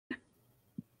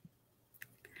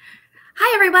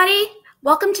Hi, everybody.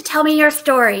 Welcome to Tell Me Your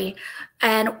Story.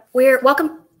 And we're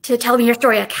welcome to Tell Me Your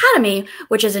Story Academy,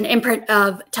 which is an imprint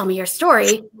of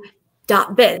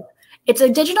tellmeyourstory.biz. It's a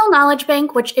digital knowledge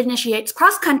bank which initiates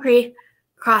cross-country,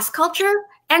 cross-culture,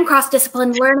 and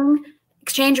cross-discipline learning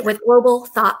exchange with global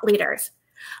thought leaders.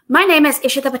 My name is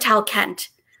Ishita Patel Kent.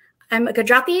 I'm a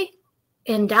Gujarati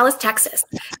in Dallas, Texas.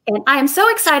 And I am so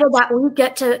excited that we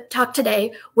get to talk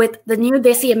today with the new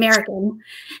Desi American.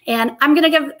 And I'm going to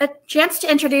give a chance to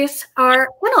introduce our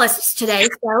panelists today.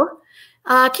 So,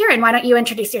 Kiran, why don't you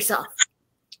introduce yourself?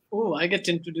 Oh, I get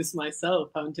to introduce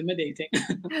myself. How intimidating.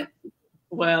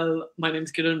 Well, my name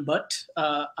is Kiran Bhat.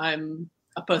 I'm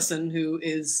a person who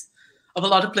is of a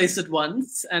lot of places at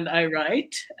once, and I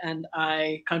write, and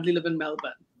I currently live in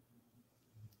Melbourne.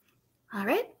 All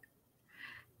right.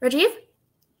 Rajiv?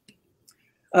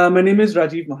 My name is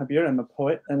Rajiv Mohabir. I'm a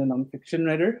poet and a nonfiction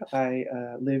writer. I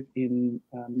live in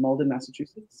Malden,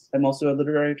 Massachusetts. I'm also a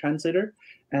literary translator,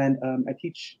 and I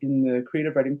teach in the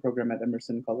creative writing program at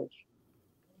Emerson College.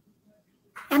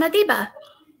 And Adiba.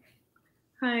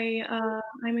 Hi,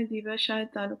 I'm Adiba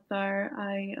Shahid Talukdar.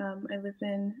 I live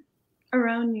in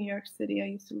around New York City. I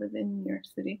used to live in New York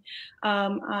City.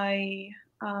 I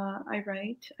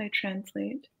write, I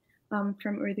translate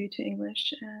from Urdu to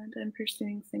English, and I'm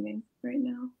pursuing singing right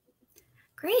now.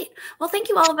 Great. Well, thank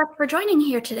you all of us for joining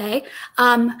here today.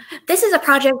 This is a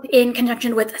project in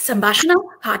conjunction with Sambhashana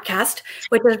podcast,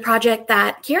 which is a project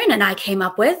that Kiran and I came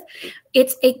up with.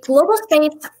 It's a global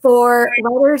space for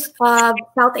writers of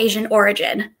South Asian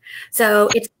origin. So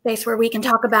it's a space where we can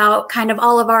talk about kind of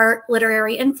all of our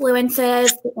literary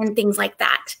influences and things like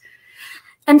that.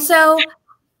 And so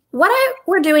what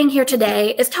we're doing here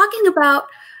today is talking about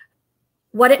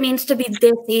what it means to be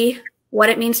Desi, what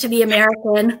it means to be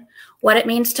American, what it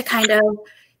means to kind of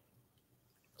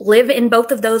live in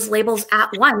both of those labels at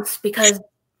once, because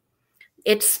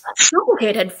it's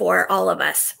complicated for all of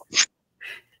us.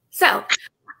 So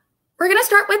we're going to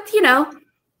start with,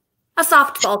 a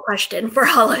softball question for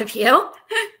all of you.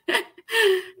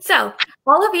 So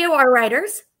all of you are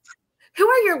writers. Who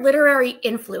are your literary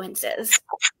influences?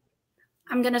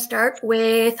 I'm going to start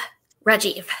with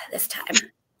Rajiv this time.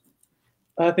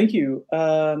 Thank you.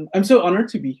 I'm so honored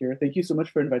to be here. Thank you so much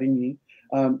for inviting me.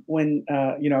 When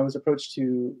I was approached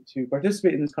to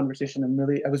participate in this conversation,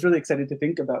 I was really excited to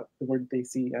think about the word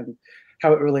Desi and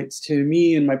how it relates to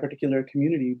me and my particular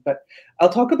community. But I'll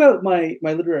talk about my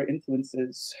literary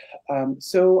influences.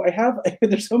 So I have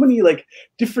there's so many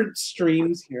different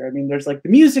streams here. I mean, there's the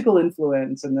musical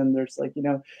influence, and then there's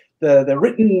the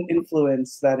written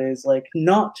influence that is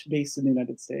not based in the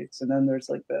United States, and then there's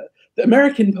the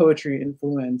American poetry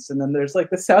influence, and then there's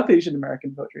the South Asian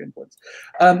American poetry influence.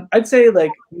 I'd say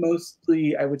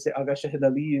mostly I would say Agha Shahid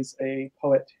Ali is a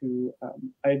poet who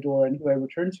I adore and who I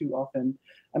return to often.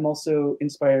 I'm also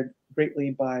inspired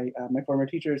greatly by my former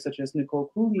teachers such as Nicole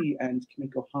Cooley and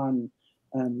Kimiko Han,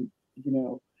 and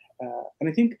I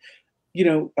think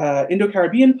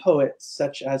Indo-Caribbean poets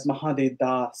such as Mahadev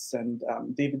Das and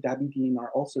David Dabydeen are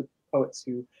also poets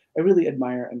who I really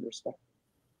admire and respect.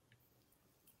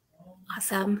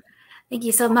 Awesome. Thank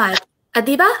you so much.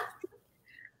 Adiba?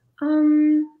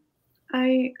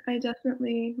 I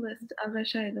definitely list Agha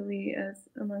Shahid Ali as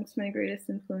amongst my greatest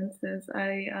influences.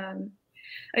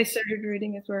 I started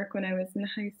reading his work when I was in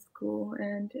high school,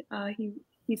 and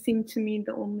he seemed to me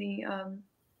the only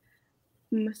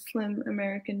Muslim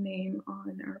American name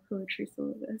on our poetry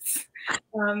syllabus.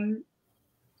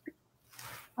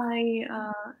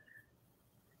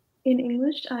 In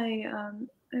English, I'm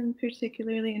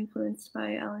particularly influenced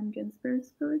by Allen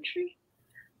Ginsberg's poetry.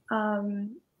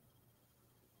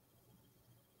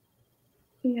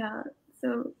 Yeah,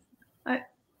 so I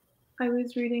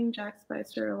was reading Jack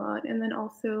Spicer a lot, and then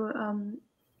also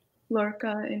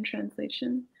Lorca in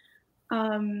translation.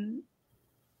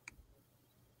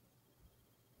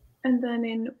 And then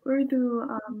in Urdu,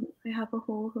 I have a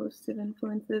whole host of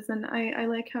influences, and I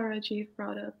like how Rajiv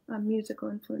brought up musical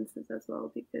influences as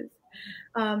well, because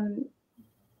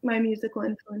my musical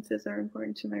influences are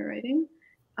important to my writing,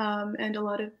 and a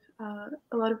lot of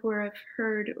where I've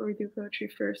heard Urdu poetry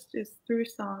first is through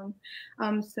song,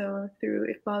 so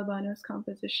through Iqbal Bano's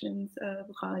compositions of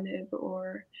Ghalib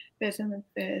or Faiz Ahmed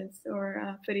Faiz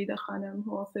or Farida Khanam,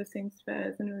 who also sings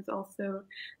Faiz and who's also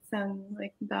sung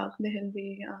Daag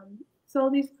Dehilvi. So all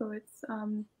these poets,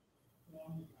 and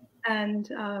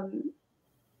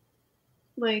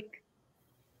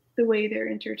the way they're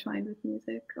intertwined with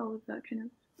music, all of that kind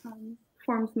of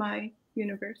forms my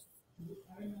universe.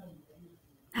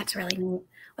 That's really neat.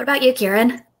 What about you,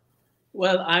 Kiran?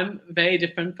 Well, I'm very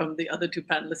different from the other two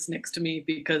panelists next to me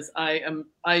because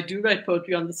I do write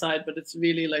poetry on the side, but it's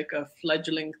really like a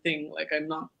fledgling thing. Like I'm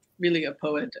not really a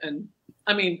poet, and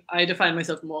I mean I define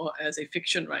myself more as a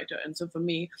fiction writer, and so for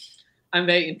me, I'm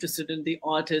very interested in the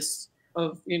artists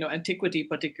of antiquity,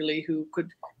 particularly who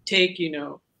could take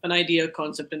an idea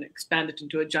concept and expand it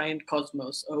into a giant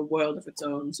cosmos, a world of its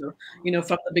own. So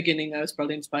from the beginning, I was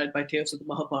probably inspired by tales of the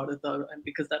Mahabharata, and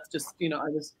because that's just I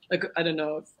was like, I don't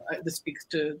know if this speaks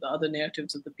to the other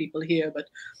narratives of the people here, but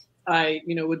I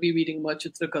would be reading much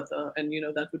Chitragatha, and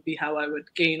that would be how I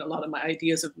would gain a lot of my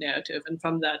ideas of narrative, and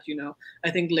from that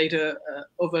I think later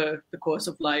over the course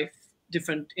of life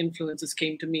different influences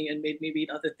came to me and made me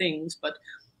read other things. But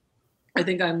I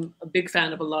think I'm a big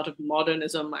fan of a lot of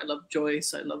modernism. I love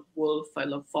Joyce, I love Woolf, I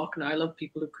love Faulkner. I love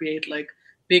people who create like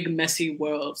big messy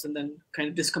worlds and then kind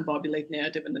of discombobulate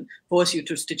narrative and then force you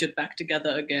to stitch it back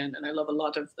together again. And I love a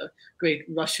lot of the great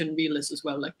Russian realists as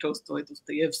well, like Tolstoy,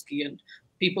 Dostoevsky, and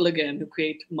people again who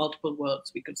create multiple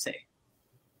worlds, we could say.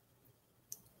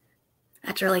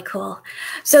 That's really cool.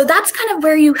 So that's kind of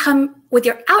where you come with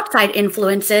your outside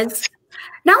influences.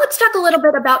 Now let's talk a little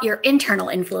bit about your internal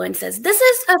influences. This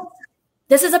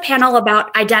is a panel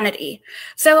about identity.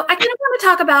 So I kind of want to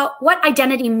talk about what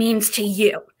identity means to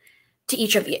you, to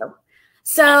each of you.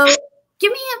 So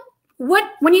give me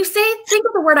when you think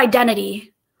of the word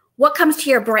identity, what comes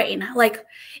to your brain? Like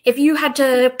if you had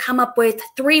to come up with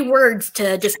 3 words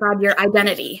to describe your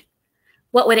identity,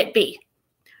 what would it be?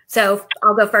 So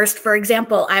I'll go first. For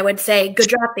example, I would say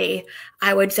Gujarati.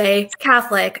 I would say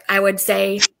Catholic. I would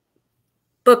say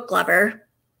book lover.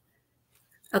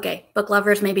 Okay, book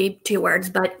lover is maybe 2 words,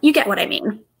 but you get what I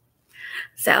mean.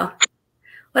 So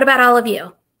what about all of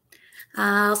you?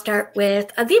 I'll start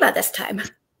with Aviva this time.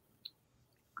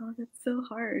 Oh, that's so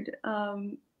hard.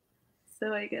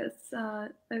 So I guess I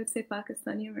would say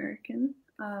Pakistani American.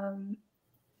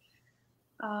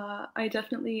 I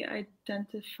definitely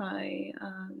identify.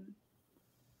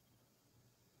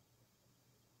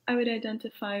 I would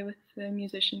identify with the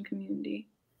musician community,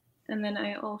 and then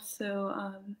I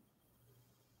also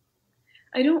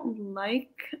I don't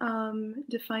like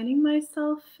defining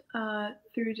myself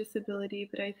through disability,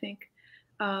 but I think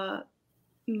I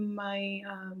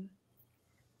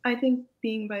think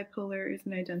being bipolar is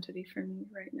an identity for me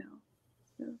right now.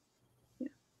 So yeah,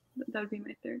 that would be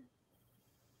my 3rd.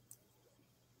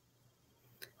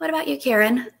 What about you,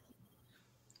 Kiran?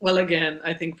 Well, again,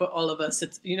 I think for all of us,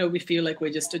 it's, we feel like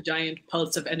we're just a giant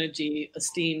pulse of energy, a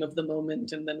steam of the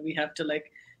moment. And then we have to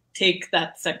like take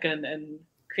that second and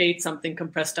create something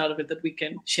compressed out of it that we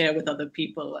can share with other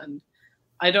people. And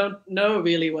I don't know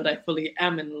really what I fully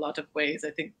am in a lot of ways.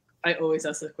 I think I always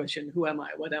ask the question, who am I?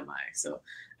 What am I? So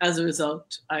as a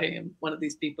result, I am one of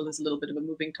these people who's a little bit of a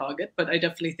moving target, but I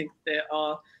definitely think there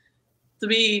are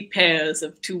 3 pairs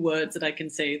of 2 words that I can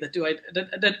say that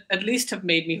at least have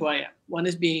made me who I am. One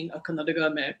is being a Kannada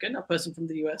American, a person from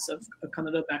the US of a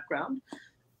Kannada background.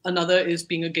 Another is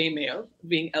being a gay male,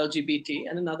 being LGBT,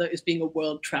 and another is being a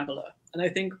world traveler. And I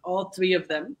think all 3 of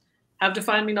them have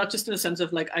defined me, not just in a sense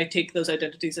of like I take those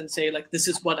identities and say like this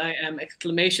is what I am, !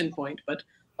 But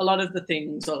a lot of the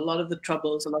things, or a lot of the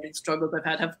troubles, a lot of the struggles I've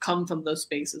had have come from those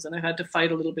spaces, and I've had to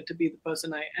fight a little bit to be the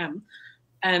person I am.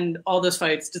 And all those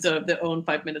fights deserve their own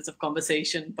 5 minutes of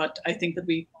conversation. But I think that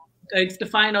we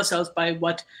define ourselves by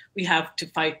what we have to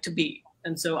fight to be.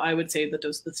 And so I would say that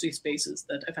those are the 3 spaces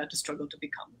that I've had to struggle to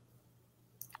become.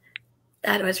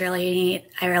 That was really neat.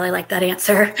 I really like that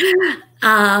answer.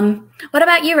 What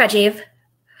about you, Rajiv?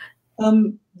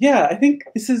 Yeah, I think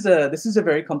this is a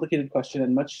very complicated question,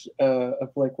 and much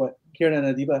of like what Kiran and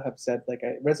Adiba have said, like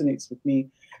it resonates with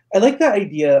me. I like the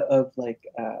idea of like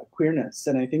queerness,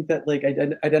 and I think that like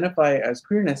identify as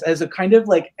queerness as a kind of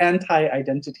like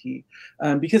anti-identity,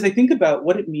 because I think about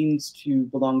what it means to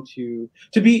belong to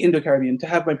be Indo-Caribbean, to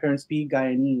have my parents be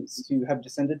Guyanese, to have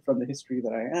descended from the history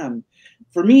that I am.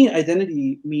 For me,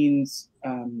 identity means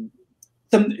some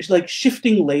like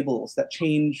shifting labels that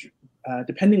change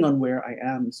depending on where I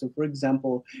am. So for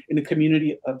example, in a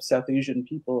community of South Asian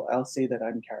people, I'll say that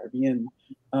I'm Caribbean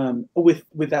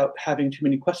without having too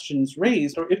many questions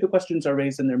raised, or if the questions are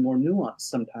raised and they're more nuanced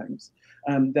sometimes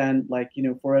than like,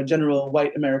 for a general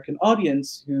white American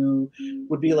audience who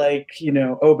would be like,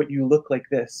 oh, but you look like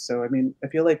this. So, I mean, I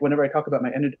feel like whenever I talk about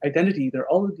my identity, there are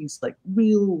all of these like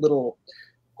real little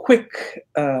quick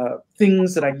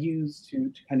things that I use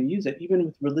to kind of use it, even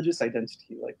with religious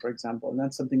identity, like for example, and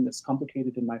that's something that's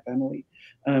complicated in my family.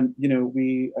 You know,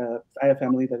 I have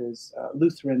family that is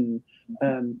Lutheran,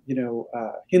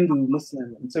 Hindu,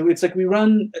 Muslim, and so it's like we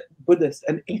run Buddhist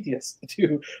and atheist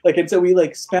too, like, and so we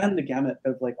like span the gamut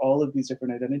of like all of these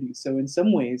different identities. So in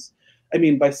some ways, I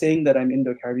mean, by saying that I'm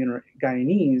Indo-Caribbean or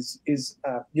Guyanese is,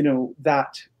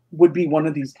 that would be one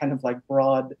of these kind of like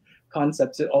broad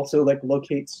concepts. It also like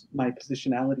locates my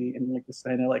positionality in like this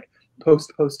kind of like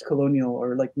post-colonial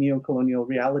or like neo-colonial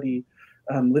reality,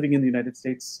 living in the United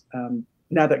States,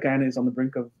 now that Guyana is on the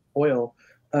brink of oil,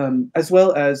 as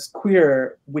well as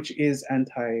queer, which is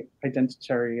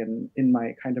anti-identitarian in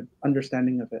my kind of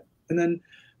understanding of it. And then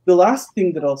the last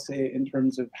thing that I'll say in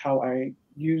terms of how I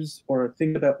use or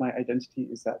think about my identity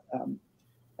is that I'm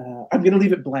going to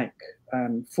leave it blank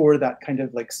for that kind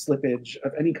of like slippage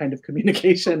of any kind of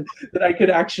communication that I could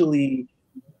actually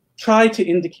try to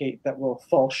indicate that will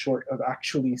fall short of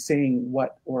actually saying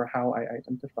what or how I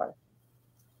identify.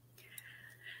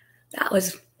 That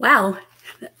was, wow.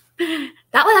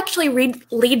 That one actually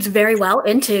leads very well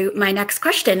into my next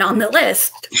question on the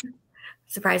list,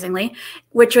 surprisingly,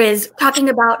 which was talking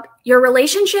about your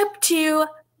relationship to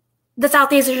the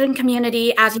Southeast Asian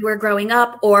community as you were growing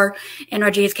up, or in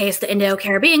Raji's case, the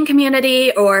Indo-Caribbean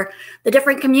community, or the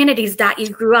different communities that you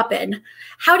grew up in.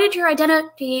 How did your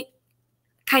identity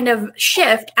kind of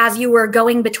shift as you were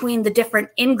going between the different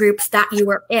in-groups that you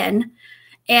were in?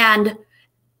 And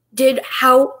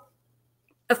how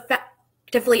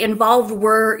effectively involved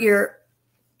were your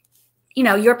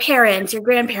parents, your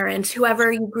grandparents,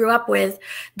 whoever you grew up with,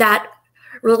 that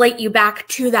relate you back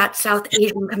to that South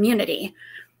Asian community?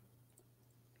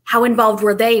 How involved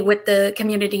were they with the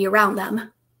community around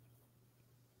them?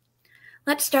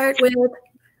 Let's start with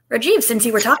Rajiv, since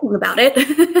you were talking about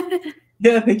it.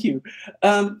 Yeah, thank you.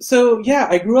 So yeah,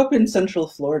 I grew up in Central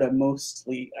Florida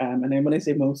mostly, and then when I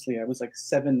say mostly, I was like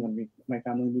 7 when my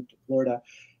family moved to Florida.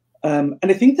 And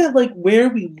I think that like where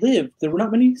we lived, there were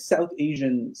not many South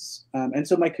Asians, and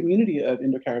so my community of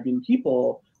Indo-Caribbean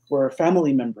people were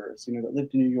family members, that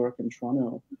lived in New York and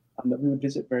Toronto, that we would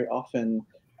visit very often.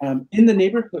 In the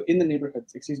neighborhoods, in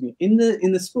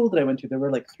the school that I went to, there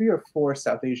were like 3 or 4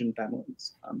 South Asian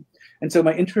families, and so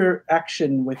my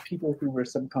interaction with people who were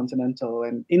subcontinental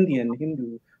and Indian,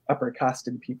 Hindu, upper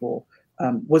casted people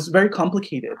was very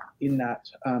complicated. In that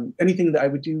anything that I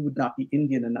would do would not be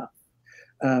Indian enough,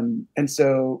 and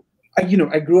so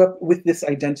I grew up with this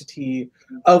identity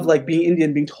of like being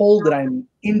Indian, being told that I'm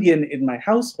Indian in my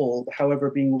household, however,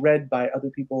 being read by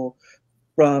other people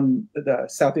from the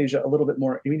South Asia a little bit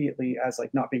more immediately as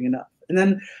like not being enough. And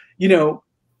then,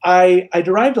 I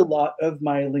derived a lot of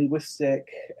my linguistic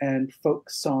and folk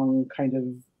song kind of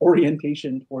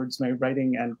orientation towards my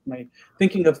writing and my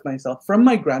thinking of myself from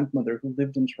my grandmother, who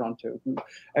lived in Toronto, who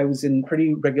I was in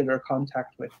pretty regular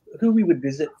contact with, who we would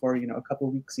visit for, a couple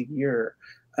of weeks a year.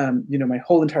 My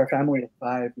whole entire family of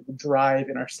 5 would drive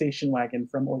in our station wagon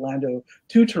from Orlando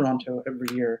to Toronto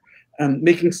every year,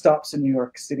 making stops in New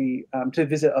York City to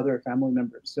visit other family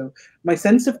members. So my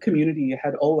sense of community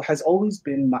has always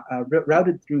been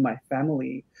routed through my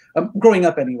family. Growing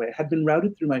up anyway, had been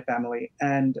routed through my family,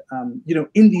 and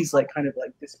in these like kind of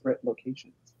like disparate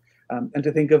locations. And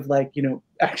to think of like,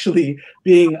 actually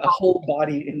being a whole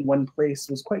body in one place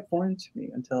was quite foreign to me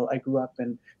until I grew up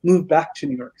and moved back to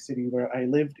New York City, where I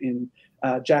lived in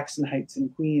Jackson Heights in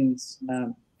Queens,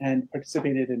 and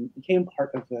participated and became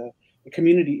part of the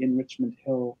community in Richmond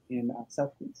Hill in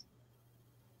South Queens.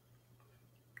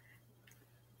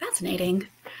 Fascinating.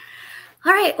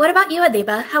 All right, what about you,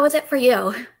 Adiba? How was it for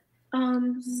you?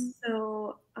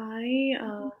 So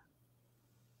I'm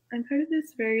part of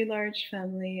this very large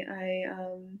family.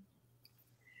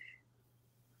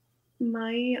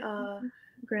 My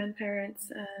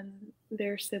grandparents and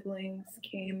their siblings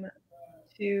came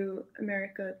to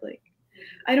America, like,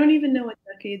 I don't even know what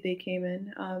decade they came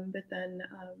in, but then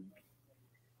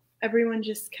everyone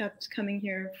just kept coming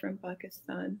here from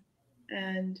Pakistan.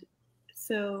 And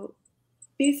so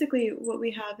basically what we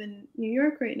have in New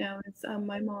York right now is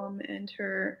my mom and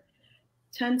her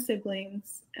 10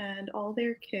 siblings and all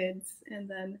their kids, and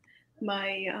then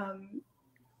my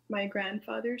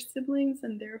grandfather's siblings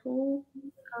and their whole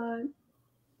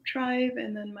tribe,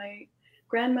 and then my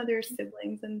grandmother's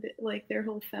siblings and their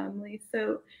whole family.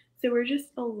 So we're just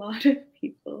a lot of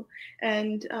people,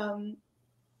 and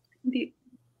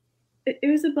it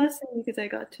was a blessing because I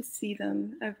got to see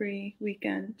them every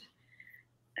weekend,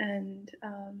 and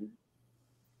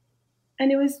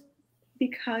it was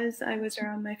because I was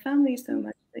around my family so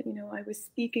much that I was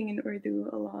speaking in Urdu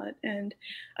a lot, and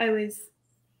I was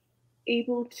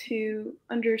able to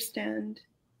understand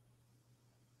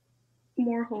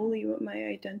more wholly what my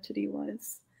identity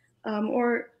was,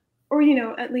 or you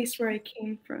know, at least where I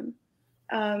came from.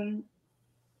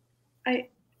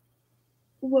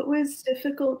 What was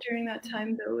difficult during that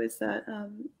time, though, is that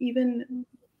even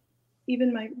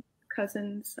my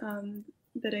cousins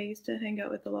that I used to hang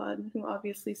out with a lot, and who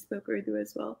obviously spoke Urdu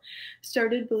as well,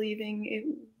 started believing it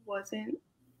wasn't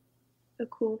a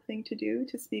cool thing to do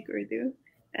to speak Urdu,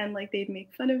 and like they'd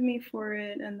make fun of me for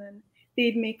it, and then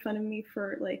they'd make fun of me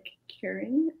for like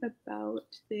caring about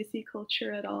Desi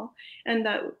culture at all, and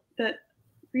that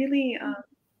really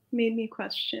made me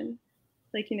question,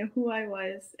 like, you know, who I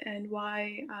was and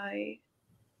why I,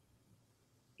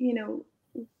 you know,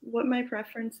 what my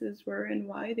preferences were and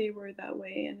why they were that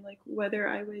way, and like whether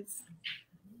I was,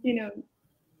 you know,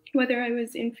 whether I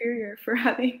was inferior for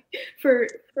having for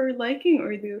liking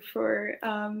Urdu, for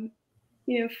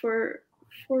you know, for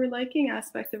liking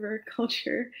aspects of our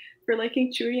culture, for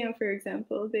liking churiyan, for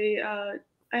example. I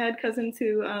had cousins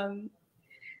who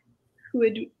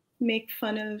would make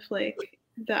fun of like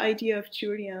the idea of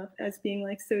churiyan as being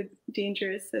like so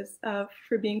dangerous, as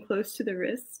for being close to the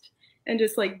wrist and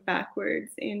just like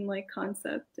backwards in like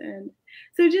concept. And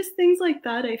so just things like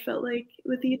that, I felt like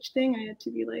with each thing I had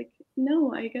to be like,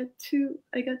 no, I got to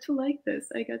like this,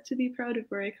 I got to be proud of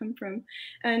where I come from.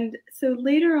 And so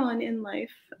later on in life,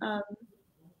 I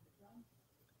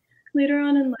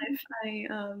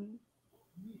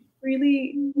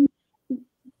really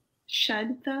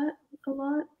shed that a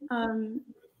lot.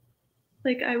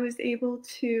 Like I was able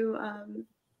to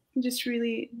just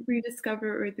really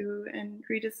rediscover Urdu and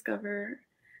rediscover,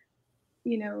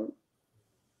 you know,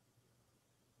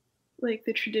 like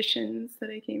the traditions that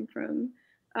I came from,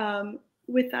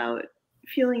 without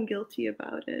feeling guilty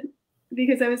about it,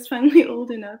 because I was finally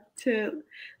old enough to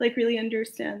like really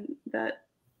understand that,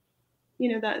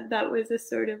 you know, that was a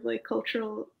sort of like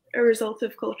a result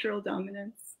of cultural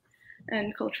dominance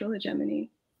and cultural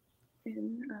hegemony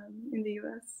in the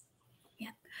US. Yeah.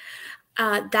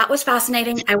 That was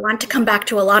fascinating. I want to come back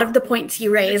to a lot of the points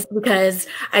you raised because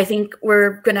I think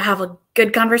we're going to have a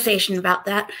good conversation about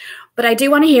that. But I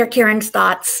do want to hear Kiran's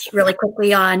thoughts really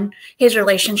quickly on his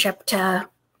relationship to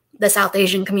the South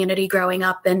Asian community growing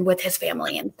up and with his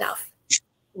family and stuff.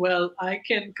 Well, I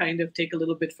can kind of take a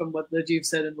little bit from what Rajiv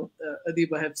said and what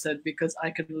Adiba have said, because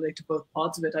I can relate to both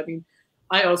parts of it. I mean,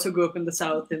 I also grew up in the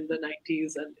South in the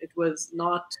 90s, and it was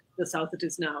not the South it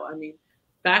is now. I mean,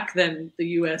 back then, the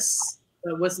US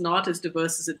was not as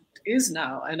diverse as it is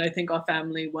now. And I think our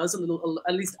family was a little,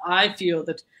 at least I feel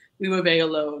that we were very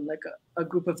alone, like a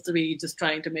group of three just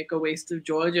trying to make our ways through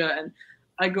Georgia. And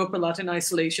I grew up a lot in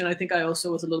isolation. I think I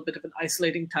also was a little bit of an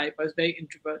isolating type. I was very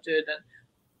introverted, and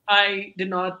I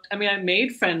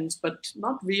made friends, but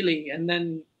not really. And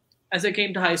then as I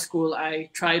came to high school, I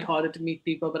tried harder to meet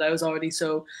people, but I was already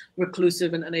so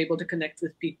reclusive and unable to connect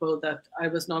with people that I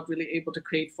was not really able to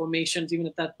create formations even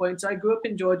at that point. So I grew up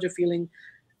in Georgia feeling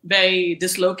very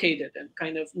dislocated and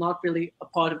kind of not really a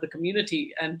part of the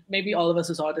community. And maybe all of us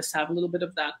as artists have a little bit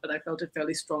of that, but I felt it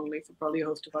fairly strongly for probably a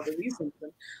host of other reasons.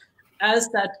 And as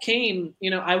that came, you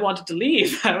know, I wanted to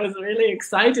leave. I was really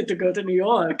excited to go to New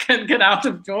York and get out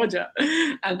of Georgia.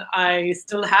 And I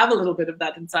still have a little bit of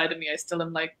that inside of me. I still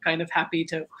am like kind of happy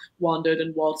to have wandered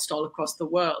and waltzed all across the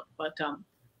world. But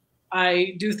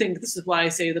I do think this is why I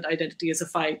say that identity is a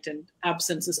fight, and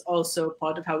absence is also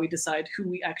part of how we decide who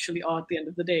we actually are at the end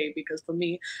of the day. Because for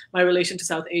me, my relation to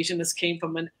South Asianness came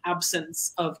from an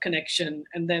absence of connection.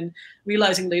 And then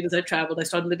realizing later as I traveled, I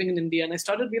started living in India, and I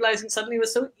started realizing suddenly it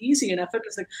was so easy and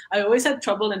effortless. Like I always had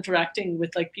trouble interacting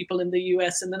with like people in the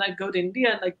US. And then I'd go to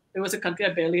India, and like it was a country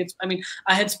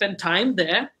I had spent time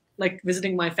there, like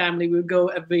visiting my family. We would go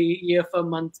every year for a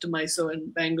month to Mysore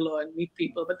and Bangalore and meet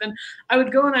people. But then I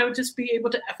would go and I would just be able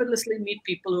to effortlessly meet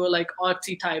people who are like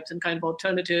artsy types and kind of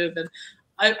alternative. And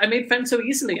I made friends so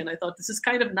easily. And I thought, this is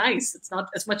kind of nice. It's not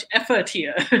as much effort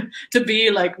here to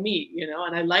be like me, you know?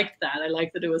 And I liked that. I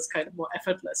liked that it was kind of more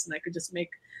effortless, and I could just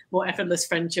make more effortless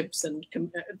friendships and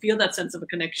feel that sense of a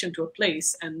connection to a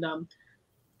place. And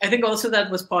I think also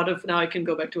that was part of, now I can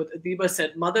go back to what Adiba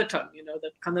said, mother tongue, you know,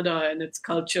 that Kannada and its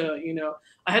culture, you know,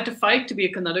 I had to fight to be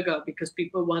a Kannadiga because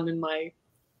people, one, in my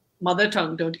mother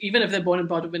tongue don't, even if they're born and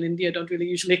brought up in India, don't really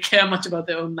usually care much about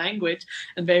their own language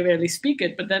and very rarely speak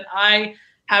it. But then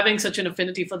having such an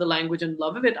affinity for the language and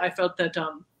love of it, I felt that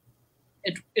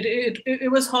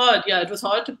it was hard. Yeah, it was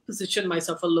hard to position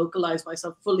myself or localize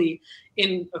myself fully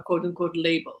in a quote unquote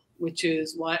label, which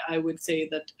is why I would say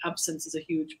that absence is a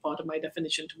huge part of my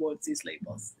definition towards these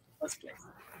labels in the first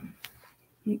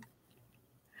place.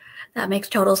 That makes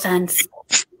total sense.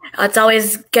 It's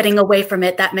always getting away from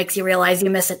it that makes you realize you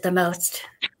miss it the most.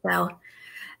 So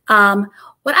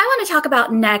what I want to talk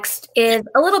about next is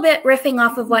a little bit riffing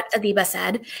off of what Adiba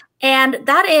said, and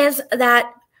that is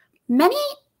that many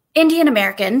Indian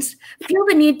Americans feel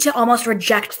the need to almost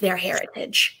reject their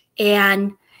heritage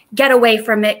and get away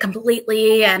from it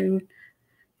completely and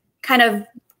kind of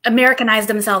Americanize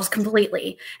themselves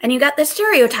completely. And you got this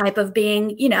stereotype of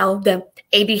being, you know, the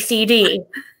ABCD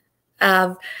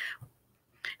of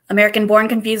American born,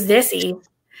 confused, Desi.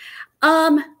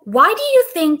 Why do you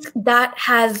think that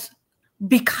has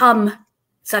become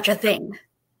such a thing?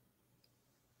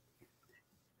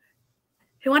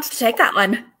 Who wants to take that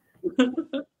one?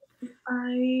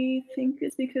 I think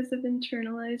it's because of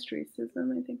internalized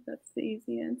racism. I think that's the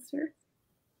easy answer.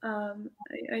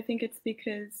 I think it's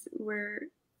because we're,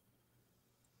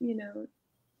 you know,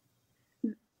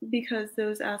 because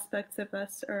those aspects of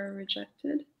us are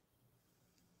rejected,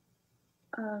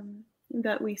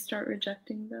 that we start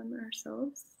rejecting them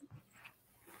ourselves.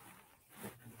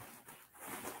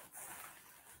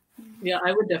 Yeah,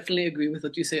 I would definitely agree with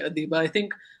what you say, Adiba. I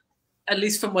think, at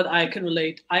least from what I can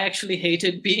relate, I actually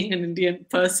hated being an Indian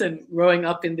person growing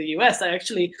up in the US. I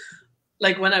actually,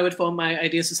 like when I would form my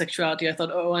ideas of sexuality, I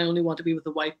thought, oh, I only want to be with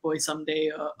a white boy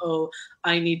someday, or oh,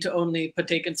 I need to only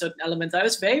partake in certain elements. I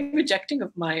was very rejecting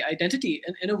of my identity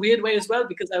in a weird way as well,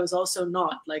 because I was also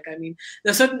not. Like, I mean,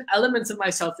 there are certain elements of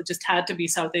myself that just had to be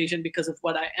South Asian because of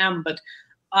what I am, but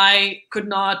I could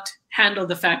not handle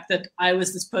the fact that I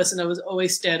was this person that was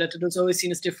always stared at, it was always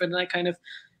seen as different, and I kind of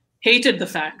hated the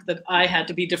fact that I had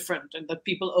to be different and that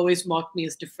people always mocked me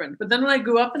as different. But then when I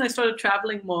grew up and I started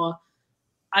traveling more,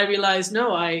 I realized,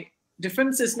 no,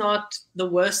 difference is not the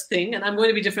worst thing, and I'm going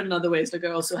to be different in other ways. Like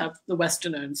I also have the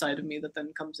Westerner inside of me that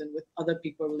then comes in with other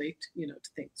people relate, you know, to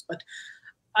things. But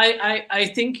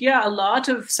I think, yeah, a lot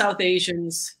of South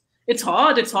Asians, it's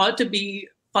hard. It's hard to be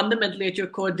fundamentally at your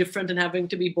core different and having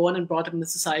to be born and brought up in a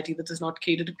society that does not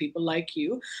cater to people like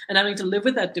you, and having to live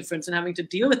with that difference and having to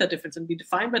deal with that difference and be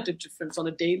defined by that difference on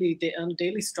a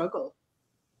daily struggle.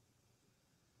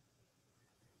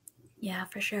 Yeah,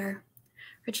 for sure.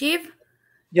 Rajiv?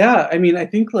 Yeah, I mean, I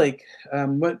think like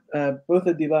what both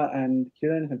Adiba and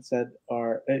Kiran had said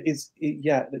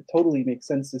yeah, it totally makes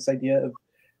sense. This idea of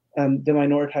the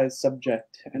minoritized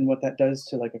subject and what that does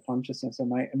to like a consciousness, a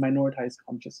minoritized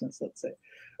consciousness, let's say.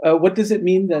 What does it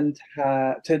mean then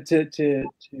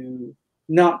to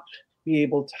not be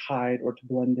able to hide or to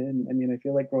blend in? I mean, I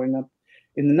feel like growing up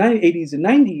in the 80s and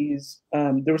 90s,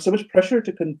 there was so much pressure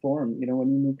to conform. You know,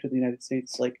 when you moved to the United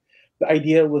States, like the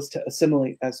idea was to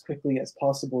assimilate as quickly as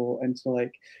possible and to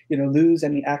like, you know, lose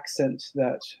any accent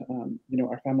that, you know,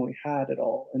 our family had at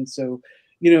all. And so,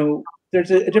 you know, there's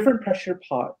a different pressure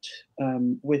pot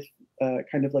with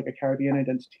kind of like a Caribbean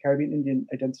Indian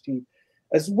identity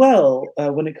as well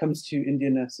when it comes to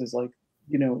Indianness, as like,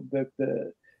 you know,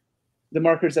 the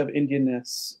markers of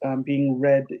Indianness being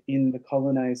read in the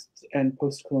colonized and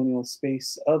post-colonial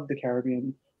space of the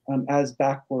Caribbean as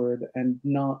backward and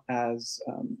not as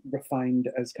refined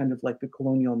as kind of like the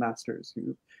colonial masters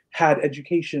who had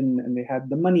education and they had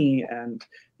the money, and,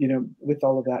 you know, with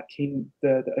all of that came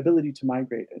the ability to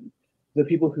migrate. And the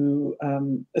people who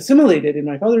assimilated in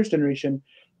my father's generation,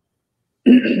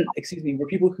 excuse me, were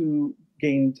people who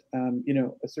gained, you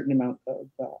know, a certain amount of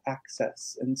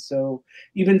access. And so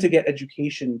even to get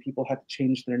education, people had to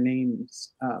change their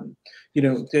names, you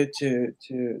know,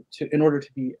 in order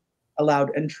to be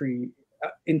allowed entry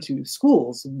into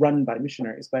schools run by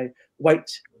missionaries, by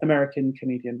white American,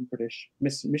 Canadian, British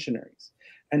missionaries.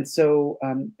 And so,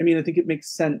 I mean, I think it makes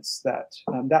sense that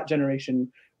that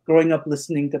generation growing up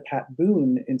listening to Pat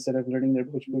Boone instead of learning their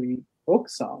Bhojpuri folk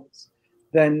songs,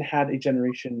 then had a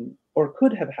generation, or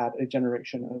could have had a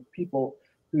generation of people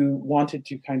who wanted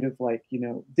to kind of like, you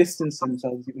know, distance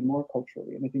themselves even more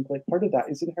culturally. And I think like part of that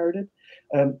is inherited,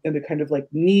 and the kind of like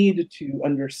need to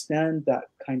understand that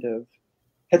kind of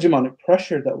hegemonic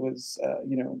pressure that was,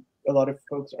 you know, a lot of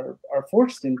folks are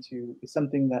forced into is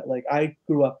something that like I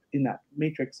grew up in that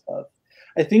matrix of.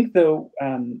 I think though,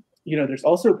 you know, there's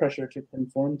also pressure to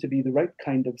conform to be the right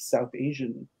kind of South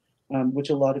Asian, which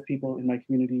a lot of people in my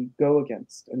community go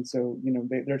against. And so, you know,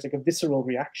 there's like a visceral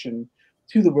reaction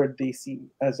to the word Desi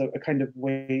as a kind of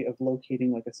way of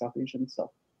locating like a South Asian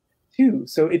self too.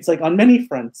 So it's like on many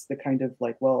fronts, the kind of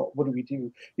like, well, what do we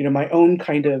do? You know, my own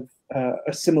kind of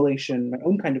assimilation, my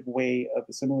own kind of way of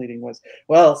assimilating was,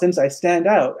 well, since I stand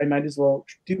out, I might as well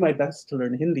do my best to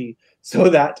learn Hindi so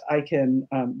that I can,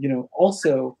 you know,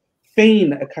 also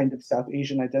feign a kind of South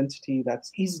Asian identity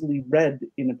that's easily read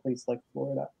in a place like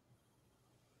Florida.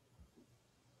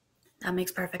 That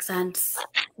makes perfect sense.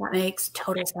 That makes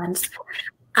total sense.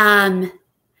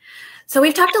 So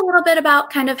we've talked a little bit about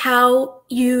kind of how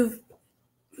you've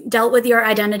dealt with your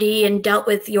identity and dealt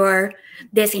with your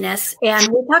Desiness. And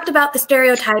we talked about the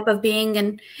stereotype of being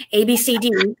an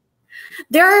ABCD.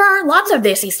 There are lots of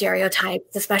Desi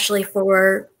stereotypes, especially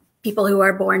for people who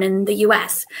are born in the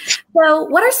US. So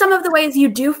what are some of the ways you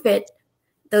do fit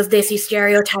those Desi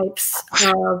stereotypes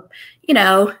of, you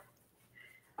know,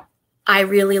 I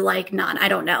really like none, I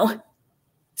don't know,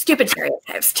 stupid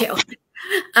stereotypes too.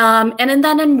 And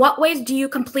then in what ways do you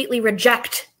completely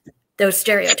reject those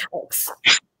stereotypes?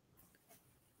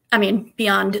 I mean,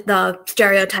 beyond the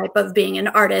stereotype of being an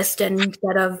artist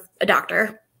instead of a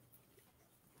doctor.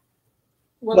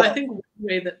 Well, I think one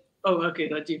way that, oh, okay,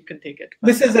 Rajiv can take it.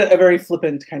 This is a very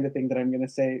flippant kind of thing that I'm going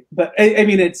to say, but I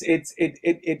mean,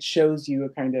 it shows you a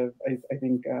kind of, I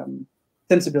think,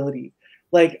 sensibility.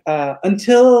 Like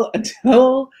until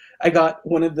I got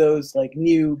one of those like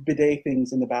new bidet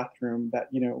things in the bathroom that,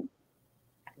 you know,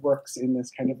 works in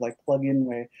this kind of like plug-in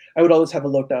way, I would always have a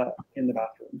lota in the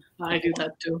bathroom. I do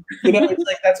that too. You know, it's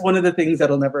like that's one of the things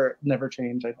that'll never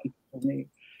change, I think, for me.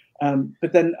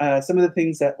 But then some of the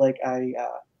things that like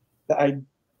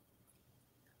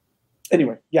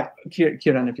anyway, yeah,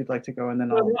 Kiran, if you'd like to go, and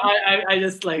then I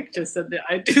just said that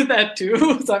I do that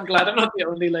too. So I'm glad I'm not the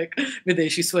only like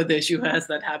Videshi Swadeshi who has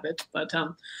that habit. But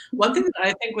one thing that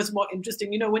I think was more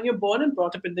interesting, you know, when you're born and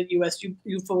brought up in the US, you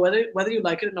for whether you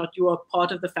like it or not, you are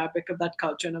part of the fabric of that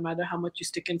culture, no matter how much you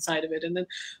stick inside of it. And then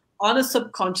on a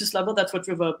subconscious level, that's what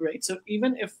reverberates. So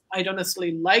even if I don't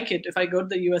necessarily like it, if I go to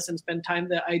the US and spend time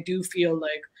there, I do feel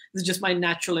like this is just my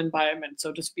natural environment,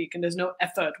 so to speak, and there's no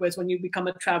effort. Whereas when you become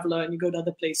a traveler and you go to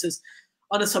other places,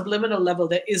 on a subliminal level,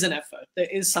 there is an effort. There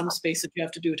is some space that you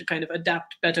have to do to kind of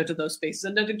adapt better to those spaces.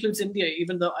 And that includes India.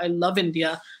 Even though I love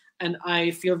India and I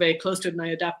feel very close to it and I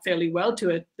adapt fairly well to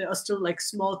it, there are still like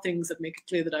small things that make it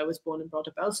clear that I was born and brought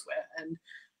up elsewhere. And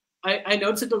I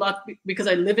notice it a lot because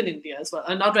I live in India as well.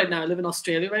 Not right now, I live in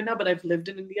Australia right now, but I've lived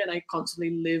in India and I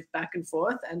constantly live back and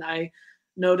forth. And I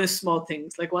notice small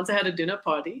things. Like once I had a dinner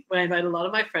party where I invited a lot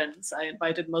of my friends. I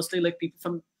invited mostly like people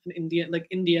from India, like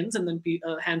Indians, and then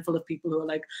a handful of people who are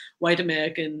like white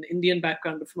American, Indian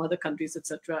background, but from other countries,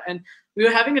 etc. And we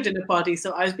were having a dinner party.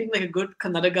 So I was being like a good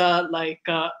Kannadiga, like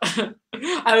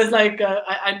I was like,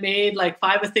 I made like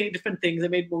 5 or 6 different things. I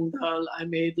made mung dal. I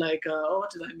made like, what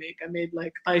did I make? I made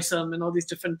like paisam and all these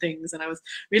different things. And I was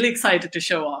really excited to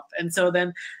show off. And so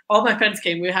then all my friends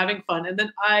came, we were having fun. And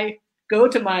then I go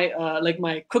to my like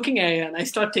my cooking area and I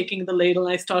start taking the ladle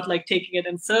and I start like taking it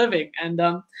and serving. And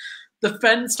the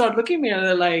friends start looking at me and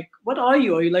they're like, what are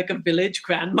you? Are you like a village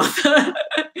grandmother?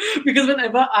 Because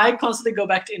whenever I constantly go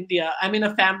back to India, I'm in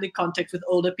a family context with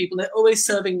older people. They're always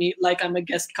serving me like I'm a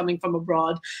guest coming from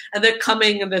abroad. And they're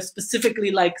coming and they're specifically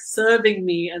like serving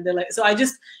me. And they're like, so I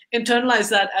just internalize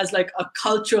that as like a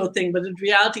cultural thing. But the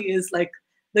reality is like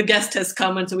the guest has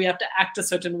come and so we have to act a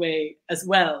certain way as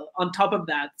well on top of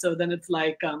that. So then it's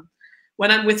like, when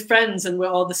I'm with friends and we're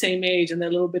all the same age and they're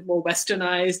a little bit more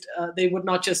westernized, they would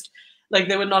not just, like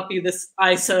there would not be this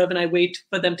I serve and I wait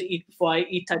for them to eat before I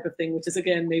eat type of thing, which is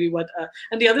again maybe what.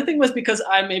 And the other thing was because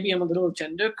I'm a little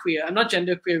genderqueer. I'm not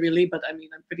genderqueer really, but I mean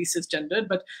I'm pretty cisgendered.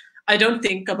 But I don't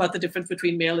think about the difference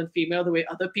between male and female the way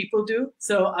other people do.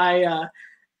 So I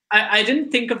didn't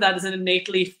think of that as an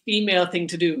innately female thing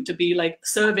to do, to be like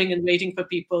serving and waiting for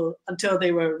people until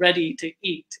they were ready to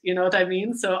eat. You know what I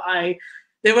mean? So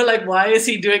they were like, why is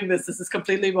he doing this? This is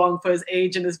completely wrong for his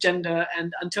age and his gender.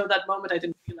 And until that moment, I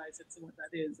didn't realize it's what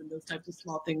that is. And those types of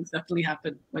small things definitely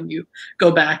happen when you go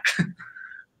back.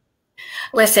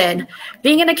 Listen,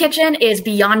 being in a kitchen is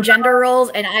beyond gender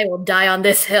roles, and I will die on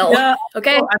this hill. Yeah,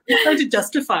 okay? I'm not trying to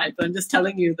justify it, but I'm just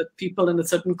telling you that people in a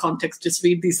certain context just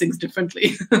read these things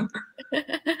differently.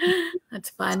 That's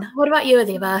fun. What about you,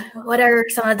 Adiba? What are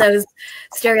some of those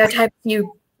stereotypes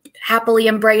you happily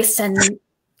embrace and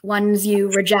ones you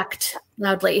reject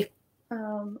loudly?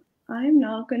 I'm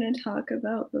not going to talk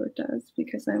about lotas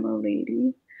because I'm a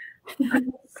lady.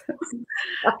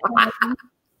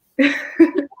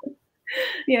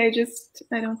 Yeah,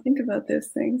 I don't think about those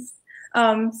things.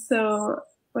 So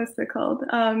what's it called?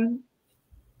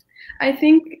 I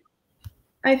think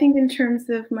in terms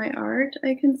of my art,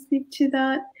 I can speak to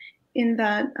that in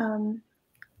that.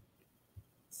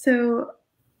 So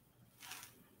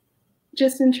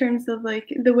just in terms of like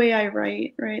the way I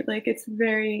write, right? Like it's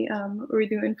very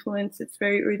Urdu influenced. It's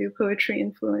very Urdu poetry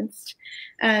influenced,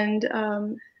 and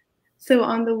so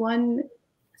on the one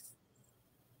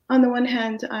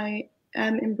hand, I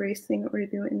am embracing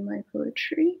Urdu in my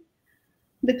poetry,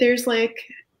 but there's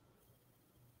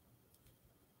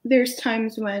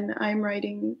times when I'm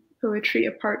writing poetry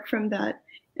apart from that.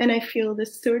 And I feel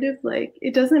this sort of like,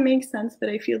 it doesn't make sense, but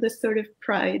I feel this sort of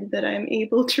pride that I'm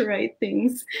able to write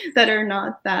things that are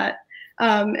not that.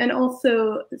 And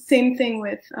also, same thing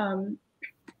with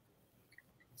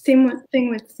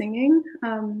singing.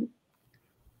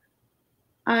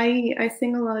 I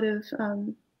sing a lot of,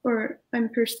 or I'm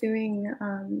pursuing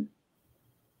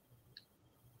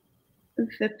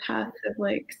the path of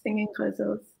like singing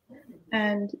ghazals,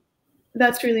 and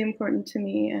that's really important to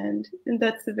me, and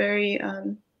that's very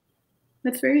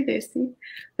Desi.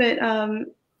 But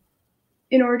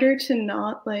in order to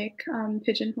not like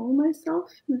pigeonhole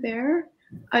myself there,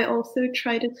 I also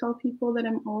try to tell people that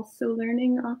I'm also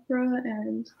learning opera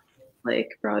and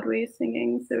like Broadway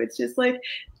singing. So it's just like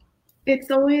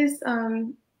it's always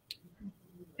the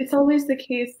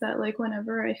case that like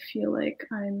whenever I feel like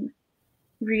I'm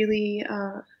really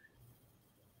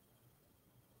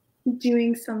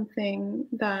doing something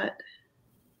that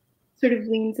sort of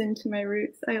leans into my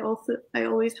roots, I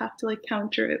always have to like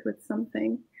counter it with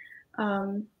something.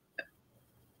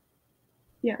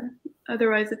 Yeah,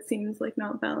 otherwise it seems like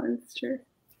not balanced. Or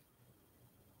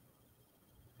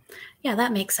yeah,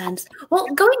 that makes sense. Well,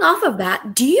 going off of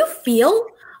that, do you feel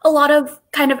a lot of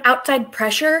kind of outside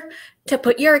pressure to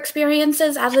put your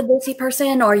experiences as a Desi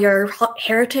person or your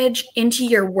heritage into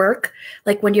your work,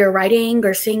 like when you're writing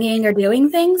or singing or doing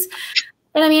things?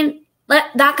 And I mean,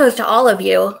 that goes to all of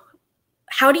you.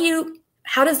 How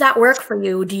does that work for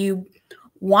you? Do you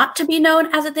want to be known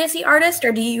as a Desi artist,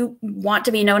 or do you want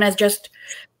to be known as just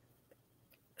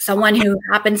someone who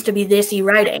happens to be Desi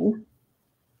writing?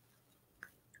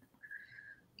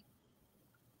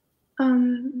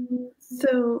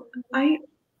 So I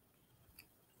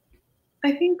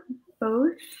think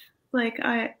both. Like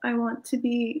I want to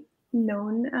be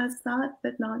known as that,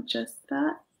 but not just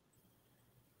that.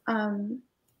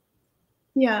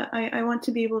 Yeah, I want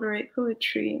to be able to write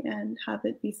poetry and have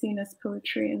it be seen as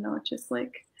poetry and not just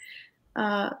like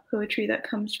poetry that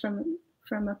comes from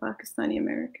a Pakistani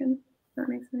American. If that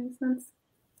makes any sense.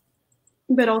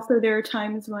 But also there are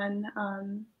times when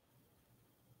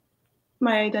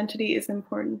my identity is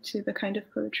important to the kind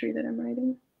of poetry that I'm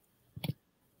writing.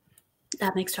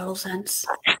 That makes total sense.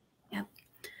 Yeah.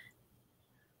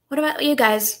 What about you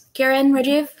guys? Kiran,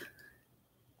 Rajiv?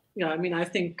 Yeah, I mean, I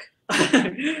think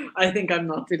I'm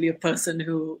not really a person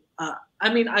who,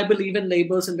 I mean, I believe in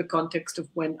labels in the context of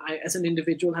when I, as an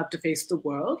individual, have to face the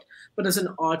world. But as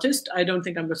an artist, I don't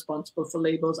think I'm responsible for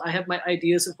labels. I have my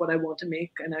ideas of what I want to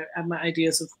make, and I have my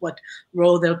ideas of what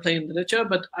role they'll play in literature,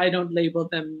 but I don't label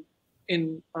them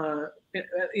in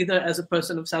either as a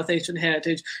person of South Asian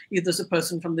heritage, either as a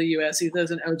person from the US, either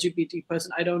as an LGBT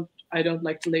person. I don't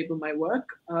like to label my work,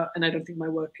 and I don't think my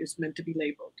work is meant to be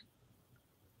labeled.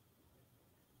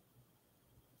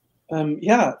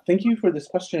 Yeah, thank you for this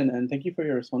question, and thank you for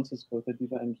your responses, both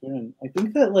Adiva and Kiran. I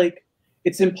think that like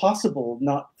it's impossible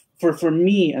not for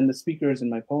me and the speakers in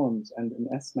my poems and in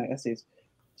my essays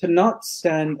to not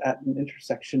stand at an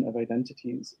intersection of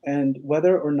identities, and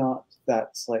whether or not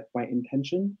that's like my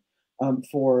intention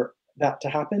for that to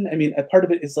happen. I mean, a part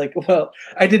of it is like, well,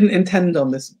 I didn't intend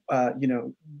on this,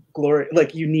 glory,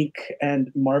 like unique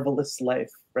and marvelous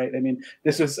life, right? I mean,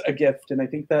 this was a gift, and I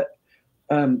think that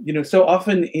so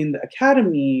often in the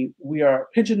academy, we are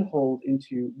pigeonholed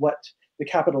into what the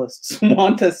capitalists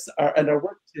want us and our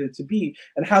work to be,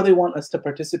 and how they want us to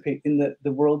participate in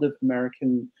the world of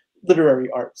American literary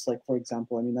arts. Like, for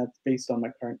example, I mean, that's based on my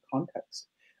current context.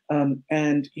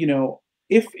 And,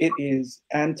 if it is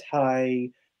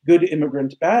anti-good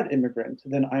immigrant, bad immigrant,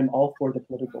 then I'm all for the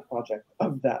political project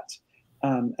of that.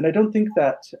 And I don't think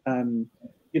that, I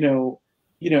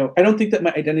don't think that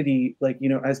my identity, like,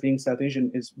 as being South Asian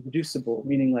is reducible,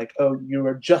 meaning like, oh, you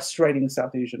are just writing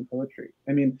South Asian poetry.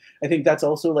 I mean, I think that's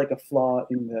also like a flaw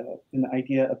in the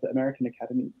idea of the American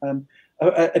Academy.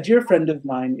 A dear friend of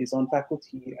mine is on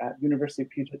faculty at University of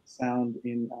Puget Sound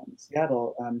in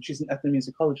Seattle. She's an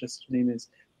ethnomusicologist. Her name is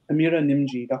Amira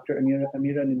Nimji, Dr.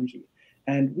 Amira Nimji.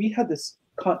 And we had this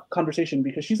conversation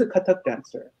because she's a Kathak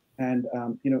dancer and,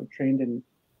 trained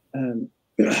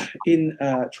in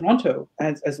Toronto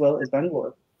as well as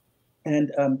Bangalore.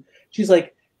 And she's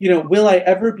like, will I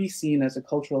ever be seen as a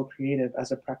cultural creative,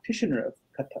 as a practitioner of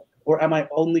Kathak? Or am I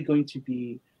only going to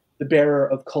be the bearer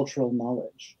of cultural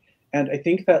knowledge? And I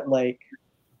think that like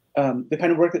the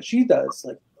kind of work that she does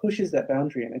like pushes that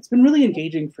boundary. And it's been really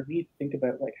engaging for me to think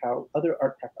about like how other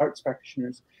arts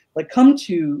practitioners like come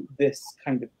to this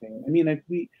kind of thing. I mean,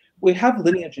 we have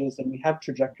lineages and we have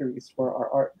trajectories for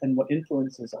our art and what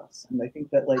influences us. And I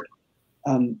think that like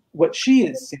what she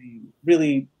is saying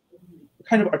really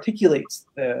kind of articulates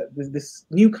this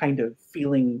new kind of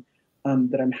feeling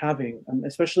that I'm having,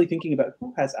 especially thinking about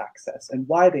who has access and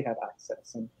why they have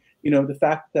access. And, the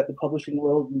fact that the publishing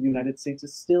world in the United States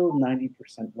is still 90%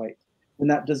 white, and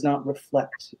that does not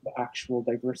reflect the actual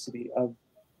diversity of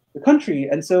the country.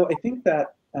 And so I think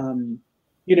that,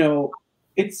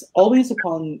 it's always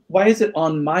why is it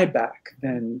on my back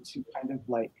then to kind of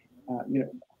like,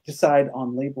 decide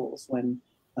on labels when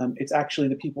it's actually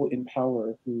the people in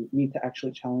power who need to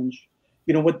actually challenge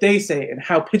what they say and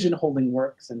how pigeonholing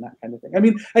works and that kind of thing. I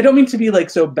mean, I don't mean to be like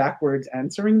so backwards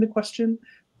answering the question,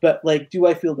 but like, do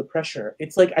I feel the pressure?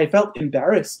 It's like I felt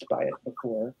embarrassed by it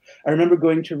before. I remember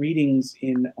going to readings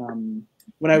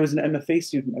when I was an MFA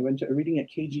student. I went to a reading at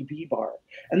KGB Bar,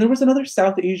 and there was another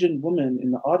South Asian woman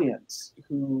in the audience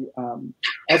who,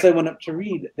 as I went up to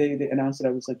read, they announced that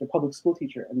I was like a public school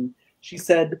teacher, and she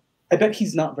said, "I bet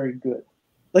he's not very good,"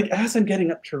 like as I'm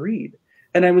getting up to read.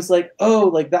 And I was like, oh,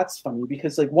 like that's funny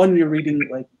because like one, you're reading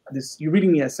like this, you're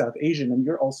reading me as South Asian, and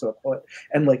you're also a poet,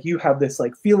 and like you have this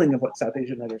like feeling of what South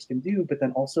Asian writers can do, but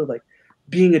then also like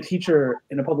being a teacher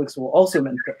in a public school also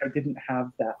meant that I didn't have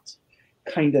that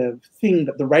kind of thing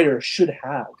that the writer should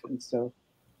have. And so,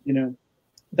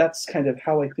 that's kind of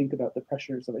how I think about the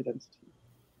pressures of identity.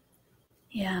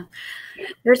 Yeah,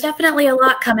 there's definitely a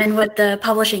lot coming with the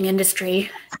publishing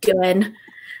industry doing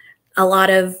a lot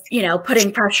of,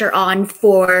 putting pressure on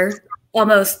for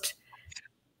almost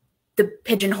the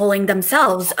pigeonholing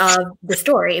themselves of the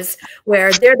stories,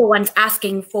 where they're the ones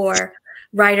asking for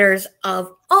writers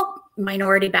of all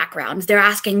minority backgrounds. They're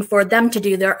asking for them to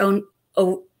do their own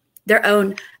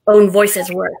voices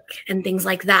work and things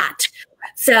like that.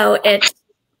 So it's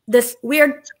this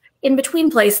weird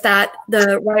in-between place that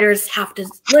the writers have to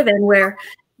live in, where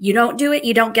you don't do it,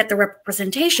 you don't get the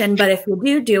representation, but if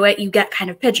you do it, you get kind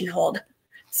of pigeonholed.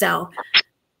 So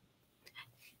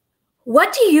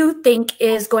what do you think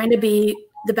is going to be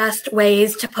the best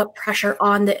ways to put pressure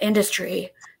on the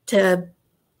industry to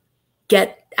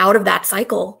get out of that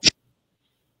cycle?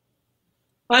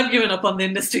 I've given up on the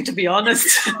industry, to be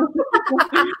honest.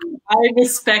 I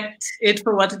respect it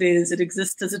for what it is. It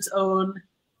exists as its own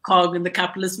cog in the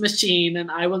capitalist machine,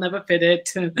 and I will never fit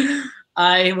it.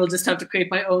 I will just have to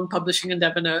create my own publishing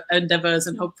endeavors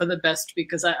and hope for the best,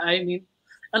 because I mean,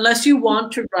 unless you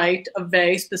want to write a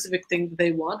very specific thing that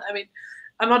they want, I mean,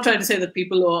 I'm not trying to say that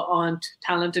people who aren't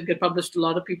talented get published. A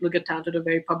lot of people who get talented are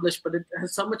very published, but it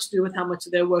has so much to do with how much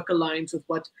their work aligns with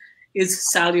what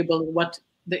is saleable and what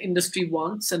the industry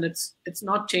wants. And it's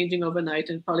not changing overnight,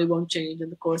 and it probably won't change in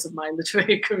the course of my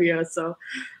literary career. So,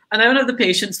 and I don't have the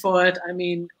patience for it. I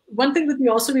mean, one thing that we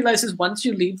also realize is once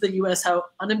you leave the US, how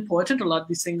unimportant a lot of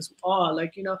these things are.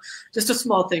 Like, just a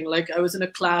small thing. Like I was in a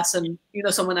class and,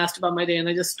 someone asked about my day, and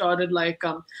I just started like,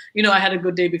 I had a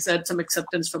good day because I had some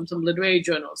acceptance from some literary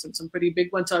journals and some pretty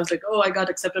big ones. So I was like, oh, I got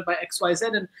accepted by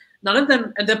XYZ. And none of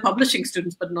them, and they're publishing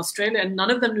students, but in Australia, and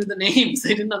none of them knew the names.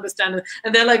 They didn't understand it.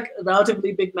 And they're like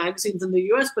relatively big magazines in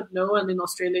the US, but no one in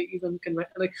Australia even can,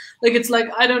 like it's like,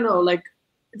 I don't know, like,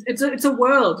 it's a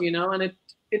world, and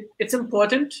it's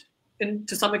important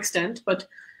to some extent, but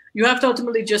you have to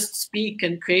ultimately just speak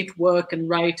and create work and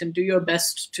write and do your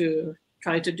best to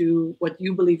try to do what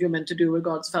you believe you're meant to do,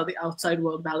 regardless of how the outside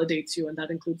world validates you, and that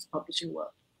includes the publishing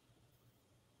world.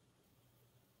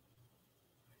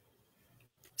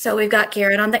 So we've got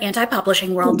Kiran on the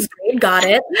anti-publishing world side. Got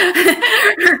it.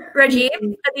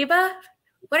 Rajiv, Adiba,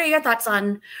 what are your thoughts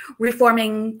on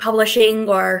reforming publishing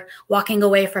or walking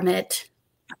away from it?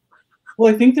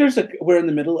 Well, I think we're in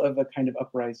the middle of a kind of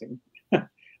uprising, and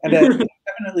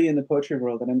definitely in the poetry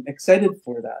world, and I'm excited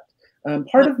for that.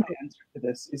 Part of my answer to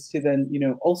this is to then,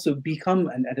 also become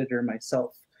an editor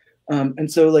myself. And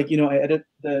so, like, I edit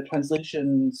the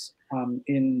translations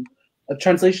in a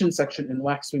translation section in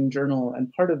Waxwing Journal,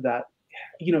 and part of that,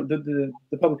 the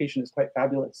publication is quite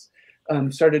fabulous.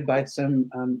 Started by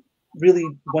some really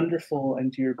wonderful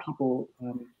and dear people.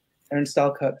 Aaron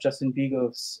Stalcup, Justin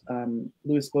Vigos,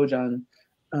 Louis Bojan,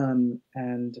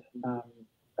 and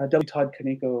W. Todd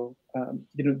Kaneko,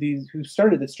 these who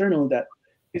started this journal that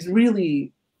is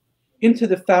really into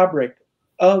the fabric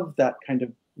of that kind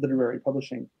of literary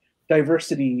publishing.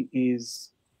 Diversity is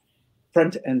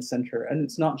front and center, and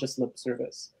it's not just lip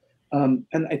service. And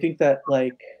I think that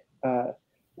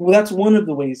that's one of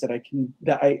the ways that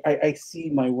I see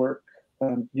my work,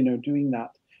 doing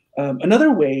that.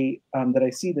 Another way that I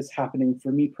see this happening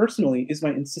for me personally is my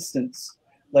insistence.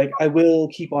 Like, I will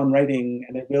keep on writing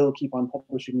and I will keep on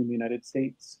publishing in the United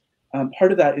States.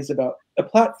 Part of that is about a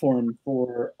platform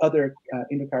for other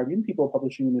Indo-Caribbean people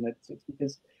publishing in the United States,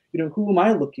 because, who am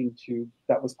I looking to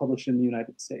that was published in the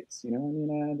United States?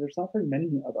 There's not very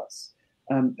many of us.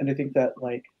 And I think that,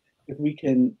 if we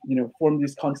can, form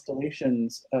these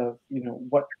constellations of,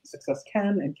 what success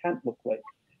can and can't look like,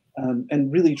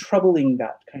 and really troubling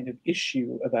that kind of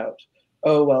issue about,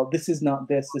 oh, well, this is not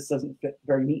this doesn't fit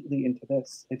very neatly into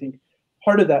this. I think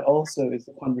part of that also is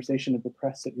the conversation of the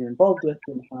press that you're involved with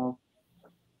and how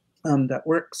that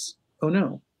works. Oh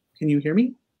no, can you hear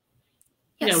me?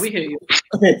 Yes. Yeah, we hear you.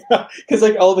 Okay, because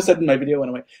like all of a sudden my video went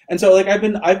away, and so like I've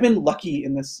been lucky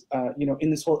in this in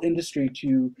this whole industry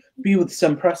to be with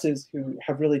some presses who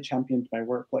have really championed my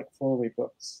work, like Four-Way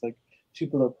Books, like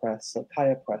Tupelo Press, like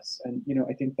Kaya Press, and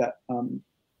I think that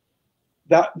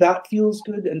that feels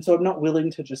good, and so I'm not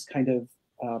willing to just kind of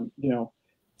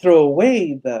throw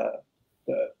away the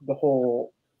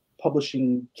whole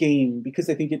publishing game, because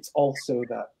I think it's also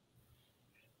that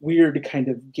weird kind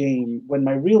of game when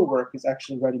my real work is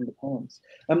actually writing the poems.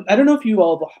 I don't know if you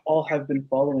all have been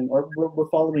following or were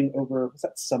following over, was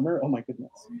that summer? Oh my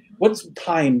goodness. What's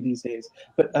time these days?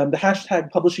 But the hashtag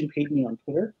publishing paid me on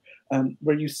Twitter,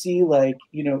 where you see like,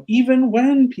 even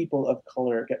when people of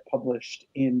color get published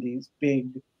in these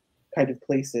big kind of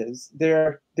places, they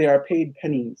are paid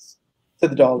pennies to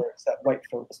the dollars that white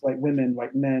folks, white women,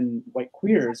 white men, white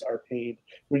queers are paid,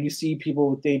 where you see people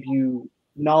with debut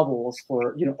novels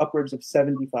for upwards of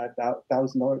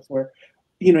 $75,000, where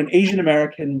an Asian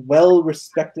American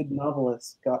well-respected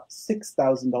novelist got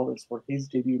 $6,000 for his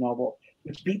debut novel,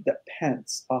 which beat the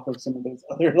pants off of some of those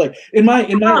other, like in my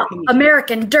opinion,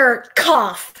 American dirt,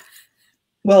 cough.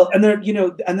 Well, and then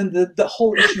and then the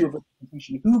whole issue of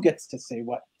representation, who gets to say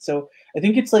what. So I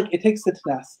think it's like it takes the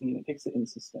tenacity and it takes the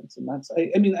insistence, and that's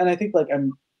I mean, and I think like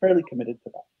I'm fairly committed to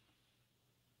that.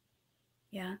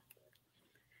 Yeah.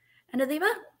 And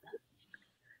Adiba?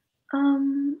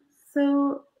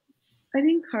 So I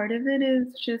think part of it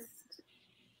is just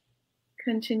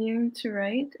continuing to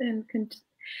write and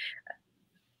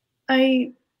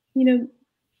I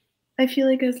feel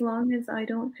like as long as I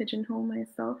don't pigeonhole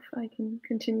myself, I can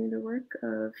continue the work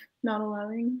of not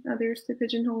allowing others to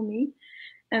pigeonhole me.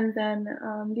 And then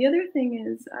the other thing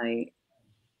is I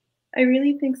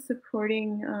really think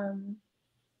supporting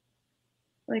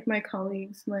like my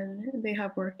colleagues when they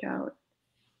have work out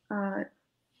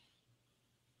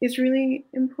is really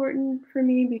important for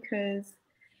me, because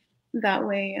that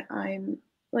way I'm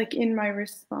like in my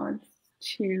response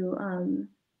to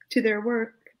their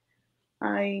work,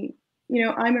 I'm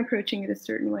approaching it a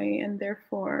certain way, and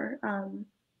therefore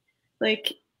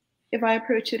like if I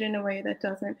approach it in a way that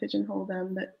doesn't pigeonhole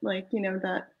them, that like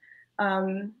that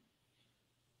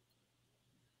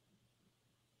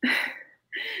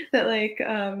that like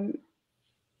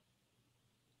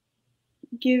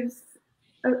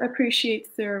appreciates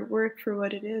their work for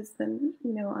what it is, then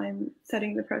I'm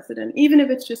setting the precedent. Even if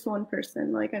it's just one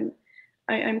person, like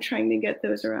I'm trying to get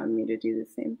those around me to do the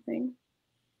same thing.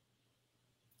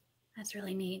 That's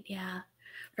really neat. Yeah,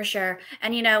 for sure.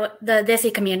 And the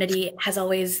Desi community has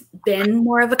always been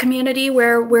more of a community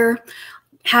where we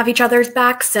have each other's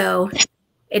back. So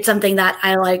it's something that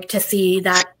I like to see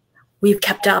that we've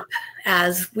kept up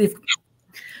as we've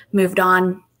moved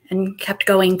on and kept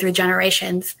going through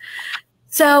generations.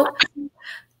 So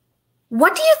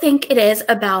what do you think it is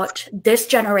about this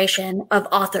generation of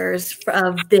authors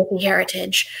of Desi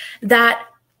heritage that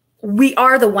we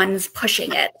are the ones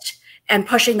pushing it and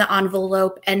pushing the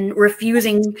envelope and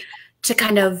refusing to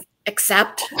kind of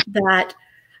accept that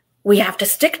we have to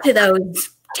stick to those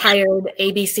tired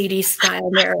ABCD style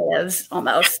narratives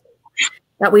almost,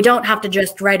 that we don't have to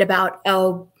just write about,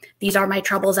 oh, these are my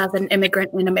troubles as an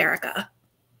immigrant in America?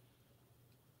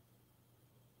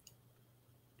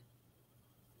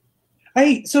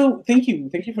 So thank you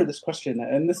for this question,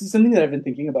 and this is something that I've been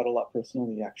thinking about a lot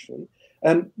personally, actually.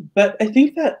 But I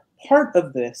think that part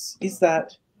of this is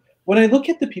that when I look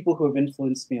at the people who have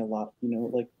influenced me a lot,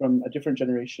 like from a different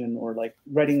generation, or like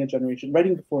writing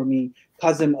before me,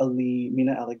 Kazim Ali,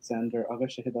 Mina Alexander, Agha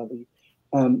Shahid Ali,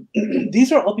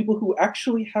 these are all people who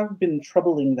actually have been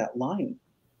troubling that line,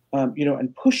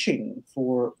 and pushing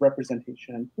for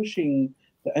representation and pushing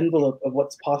the envelope of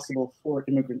what's possible for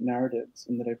immigrant narratives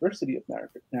and the diversity of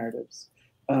narratives.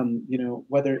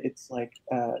 Whether it's like,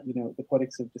 the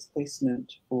poetics of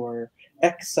displacement or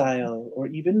exile, or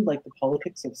even like the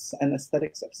politics of and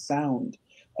aesthetics of sound.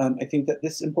 I think that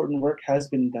this important work has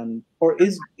been done, or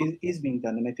is being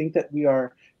done. And I think that we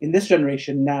are, in this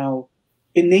generation now,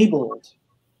 enabled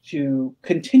to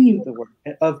continue the work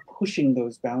of pushing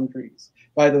those boundaries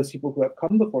by those people who have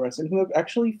come before us and who have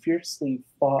actually fiercely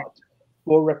fought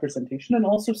for representation and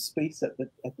also space at the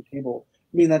table.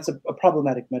 I mean, that's a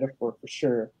problematic metaphor for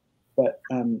sure, but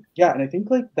yeah, and I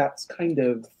think like that's kind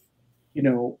of,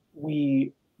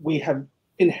 we have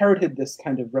inherited this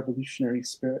kind of revolutionary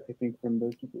spirit, I think, from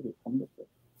those people who come with it.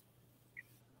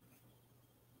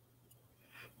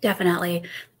 Definitely.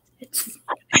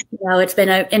 It's been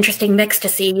an interesting mix to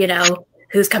see,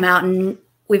 who's come out, and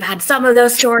we've had some of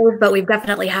those stories, but we've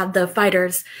definitely had the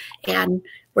fighters, and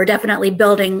we're definitely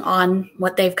building on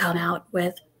what they've come out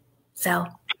with. So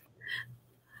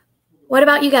what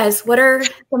about you guys? What are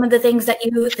some of the things that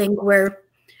you think we're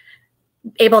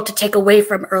able to take away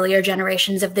from earlier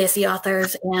generations of Desi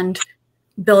authors and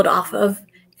build off of,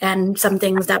 and some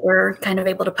things that we're kind of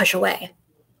able to push away?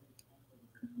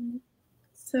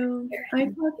 So I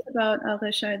talked about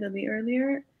Al-Ghazali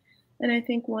earlier, and I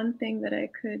think one thing that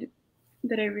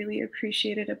I really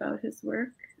appreciated about his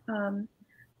work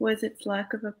was its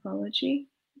lack of apology.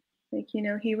 Like,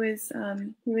 he was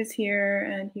here,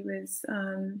 and he was,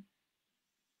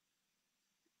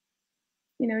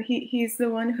 he's the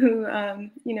one who,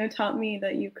 taught me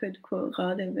that you could quote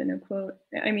Ghalib in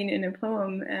a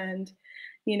poem, and,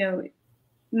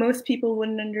 most people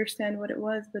wouldn't understand what it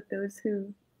was, but those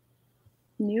who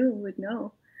knew would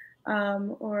know.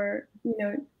 Or,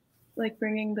 like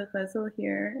bringing the ghazal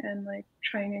here and like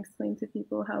trying to explain to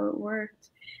people how it worked,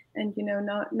 and,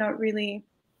 not really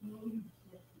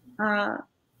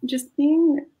just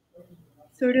being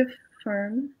sort of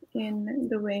firm in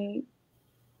the way,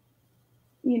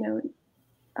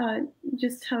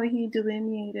 just how he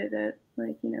delineated it,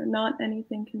 like, not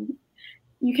anything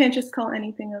you can't just call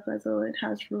anything a ghazal, it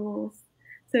has rules.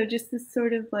 So just this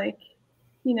sort of like,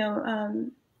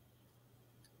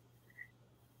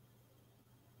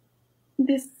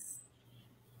 this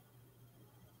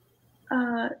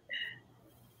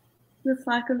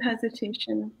lack of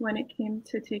hesitation when it came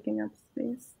to taking up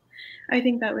space. I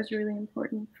think that was really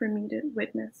important for me to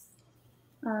witness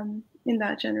in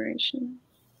that generation.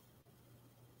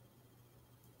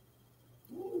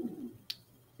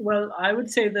 Well, I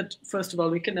would say that, first of all,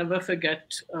 we can never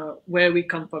forget where we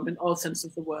come from in all sense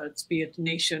of the words, be it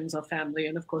nations or family,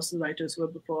 and of course the writers who were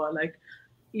before, like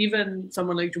even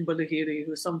someone like Jhumpa Lahiri,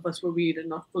 who some of us will read and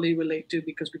not fully relate to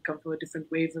because we come from a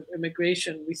different wave of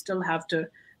immigration. We still have to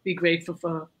be grateful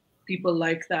for people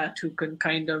like that who can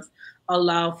kind of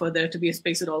allow for there to be a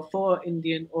space at all for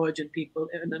Indian origin people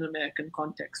in an American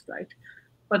context, right?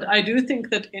 But I do think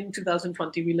that in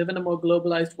 2020, we live in a more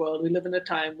globalized world. We live in a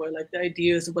time where like the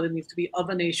ideas of what it means to be of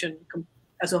a nation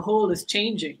as a whole is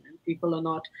changing, and people are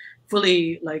not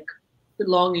fully like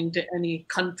belonging to any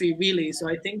country really. So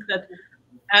I think that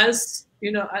as,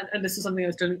 and this is something I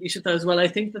was telling Ishita as well, I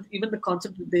think that even the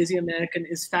concept of Desi American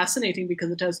is fascinating because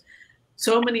it has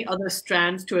so many other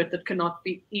strands to it that cannot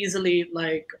be easily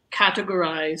like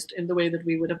categorized in the way that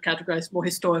we would have categorized more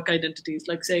historic identities.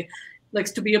 Like say, like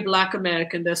to be a Black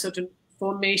American, there are certain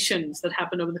formations that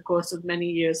happen over the course of many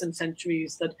years and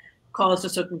centuries that caused a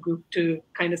certain group to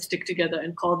kind of stick together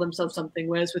and call themselves something.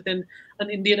 Whereas within an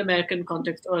Indian American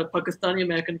context or a Pakistani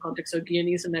American context or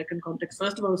Guyanese American context,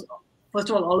 first of all,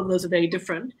 all of those are very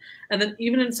different. And then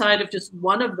even inside of just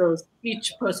one of those,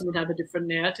 each person would have a different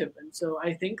narrative. And so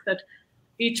I think that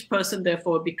each person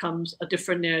therefore becomes a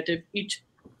different narrative. Each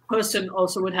person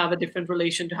also would have a different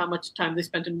relation to how much time they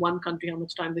spent in one country, how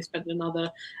much time they spent in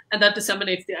another. And that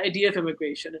disseminates the idea of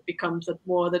immigration. It becomes that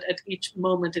more that at each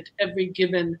moment, at every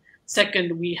given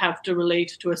second, we have to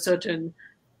relate to a certain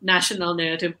national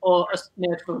narrative or a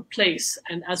narrative of a place.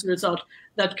 And as a result,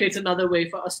 that creates another way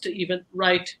for us to even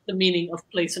write the meaning of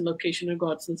place and location in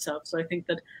regards to itself. So I think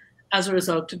that as a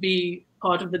result, to be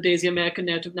part of the Desi American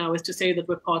narrative now is to say that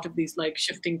we're part of these like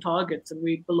shifting targets and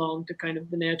we belong to kind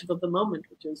of the narrative of the moment,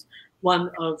 which is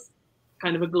one of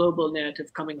kind of a global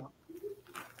narrative coming up.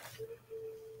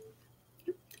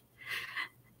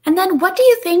 And then what do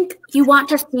you think you want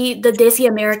to see the Desi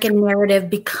American narrative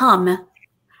become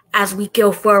as we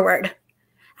go forward,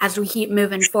 as we keep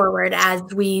moving forward, as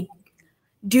we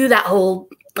do that whole,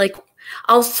 like,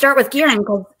 I'll start with Kiran,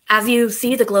 because as you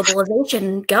see the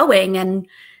globalization going and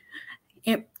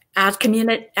as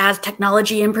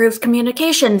technology improves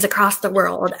communications across the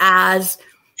world, as,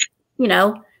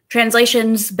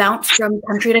 translations bounce from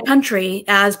country to country,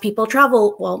 as people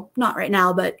travel, well, not right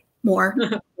now, but more.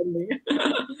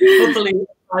 Hopefully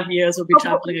 5 years we'll be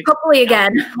traveling again. Hopefully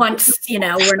again, once,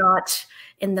 we're not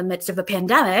in the midst of a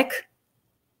pandemic.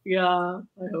 Yeah,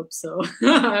 I hope so.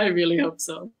 I really hope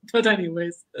so. But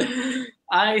anyways,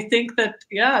 I think that,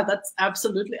 yeah, that's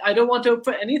absolutely, I don't want to hope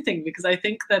for anything because I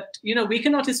think that, we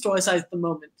cannot historicize the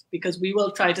moment because we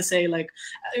will try to say like,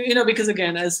 because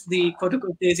again, as the quote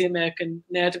unquote Desi American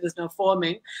narrative is now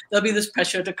forming, there'll be this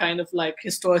pressure to kind of like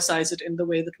historicize it in the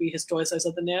way that we historicize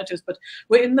other narratives. But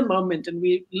we're in the moment and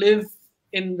we live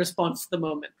in response to the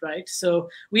moment, right? So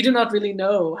we do not really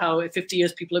know how in 50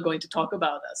 years people are going to talk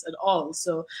about us at all.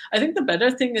 So I think the better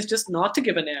thing is just not to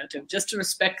give a narrative, just to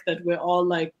respect that we're all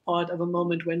like part of a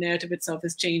moment where narrative itself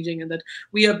is changing, and that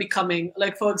we are becoming,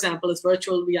 like, for example, as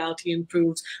virtual reality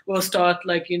improves, we'll start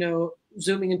like, you know,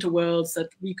 zooming into worlds that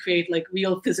recreate like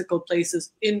real physical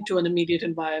places into an immediate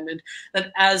environment,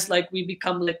 that as like we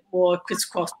become like more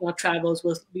crisscrossed in our travels,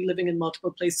 we'll be living in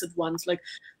multiple places at once. Like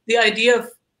the idea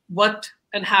of what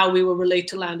and how we will relate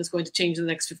to land is going to change in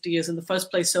the next 50 years in the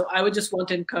first place. So I would just want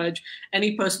to encourage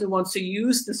any person who wants to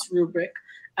use this rubric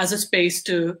as a space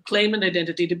to claim an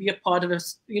identity, to be a part of a,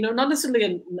 you know, not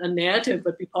necessarily a narrative,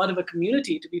 but be part of a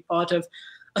community, to be part of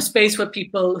a space where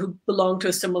people who belong to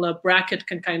a similar bracket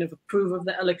can kind of approve of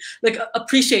that, like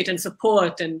appreciate and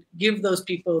support and give those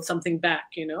people something back,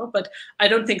 you know. But I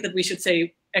don't think that we should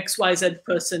say XYZ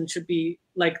person should be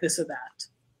like this or that.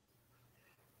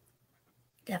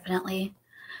 Definitely.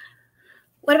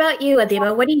 What about you,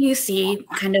 Adiba? What do you see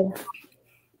kind of,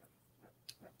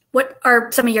 what are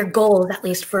some of your goals, at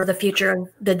least for the future of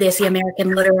the Desi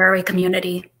American literary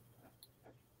community?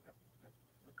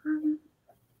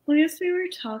 Well, yes, we were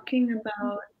talking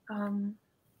about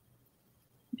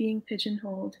being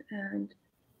pigeonholed and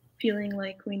feeling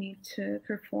like we need to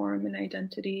perform an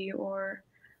identity or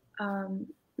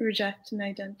reject an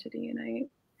identity. And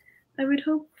I would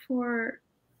hope for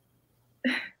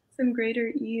some greater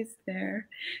ease there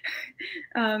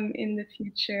in the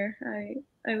future.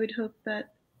 I would hope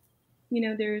that, you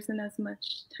know, there isn't as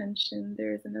much tension,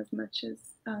 there isn't as much as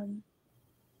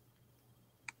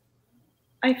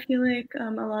I feel like a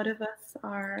lot of us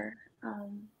are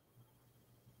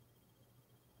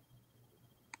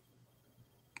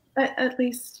at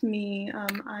least me.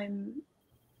 I'm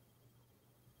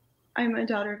a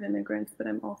daughter of immigrants, but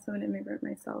I'm also an immigrant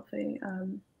myself.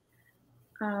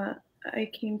 I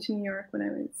came to New York when I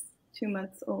was 2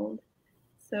 months old,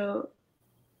 so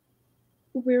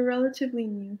we're relatively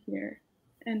new here,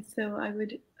 and so I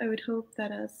would hope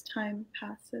that as time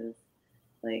passes,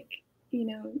 like, you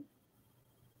know,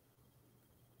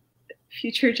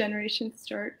 future generations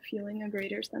start feeling a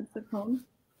greater sense of home,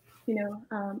 you know,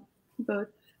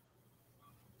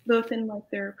 both in like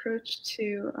their approach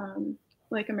to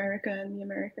like America and the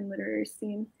American literary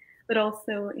scene, but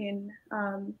also in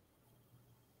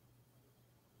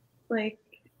like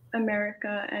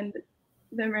America and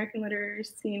the American literary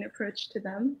scene approach to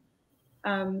them.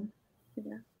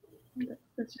 Yeah,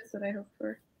 that's just what I hope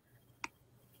for.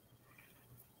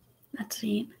 That's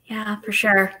neat. Yeah, for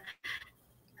sure.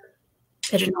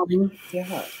 Pigeonholing.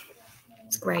 Yeah,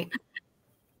 it's great.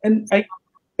 And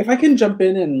if I can jump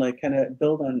in and like kind of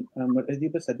build on what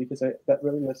Adiba said, because that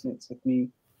really resonates with me.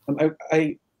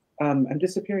 I'm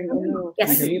disappearing. Oh no!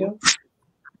 Yes. Can you hear me now?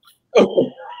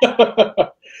 Oh.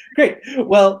 Great.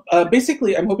 Well,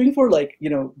 basically, I'm hoping for like, you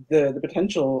know, the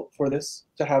potential for this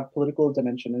to have political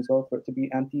dimension as well, for it to be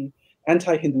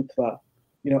anti-Hindutva,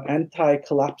 you know,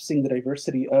 anti-collapsing the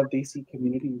diversity of Desi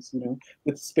communities, you know,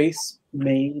 with space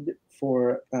made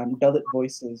for Dalit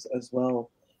voices as well,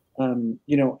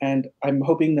 you know, and I'm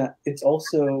hoping that it's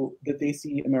also the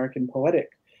Desi American poetic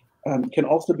can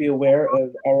also be aware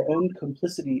of our own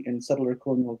complicity in settler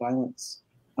colonial violence.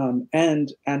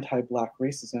 And anti-Black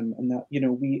racism, and that, you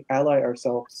know, we ally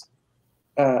ourselves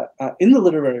in the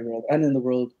literary world and in the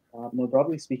world more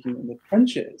broadly speaking in the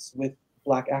trenches with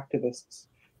Black activists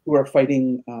who are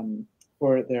fighting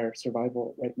for their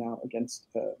survival right now against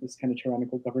this kind of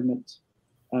tyrannical government,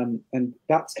 and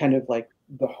that's kind of like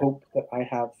the hope that I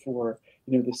have for,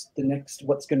 you know, the next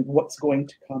what's going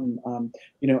to come,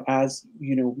 you know, as,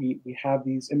 you know, we have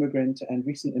these immigrant and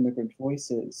recent immigrant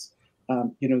voices.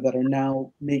 You know, that are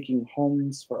now making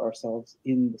homes for ourselves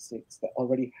in the States, that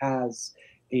already has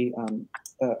a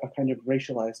kind of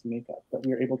racialized makeup, that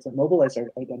we are able to mobilize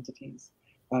our identities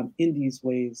in these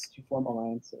ways to form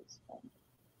alliances,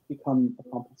 become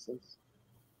accomplices.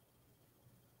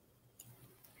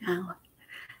 Wow.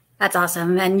 That's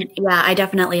awesome. And yeah, I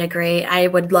definitely agree. I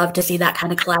would love to see that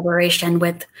kind of collaboration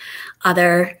with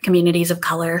other communities of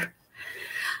color.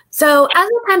 So as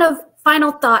a kind of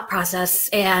final thought process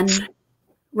and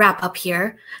wrap up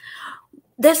here,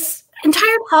 this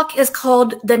entire talk is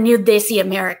called The New Desi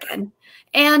American.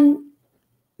 And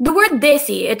the word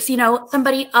Desi, it's, you know,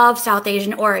 somebody of South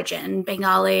Asian origin,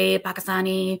 Bengali,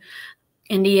 Pakistani,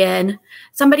 Indian,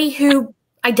 somebody who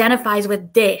identifies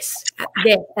with this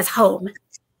as home.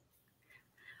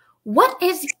 What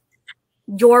is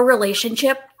your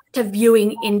relationship to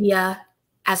viewing India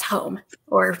as home,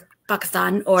 or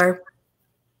Pakistan,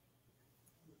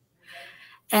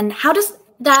 and how does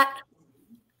that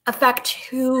affect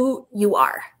who you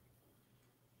are?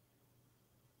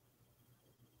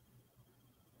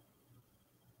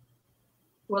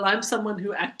 Well, I'm someone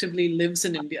who actively lives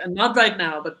in India, and not right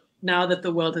now, but now that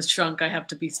the world has shrunk, I have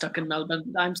to be stuck in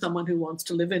Melbourne. I'm someone who wants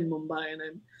to live in Mumbai, and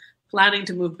I'm planning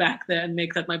to move back there and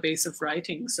make that my base of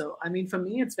writing. So, I mean, for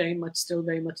me, it's very much still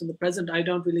very much in the present. I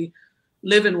don't really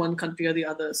live in one country or the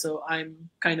other, so I'm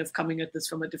kind of coming at this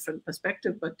from a different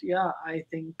perspective. But yeah, I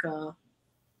think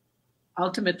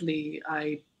ultimately,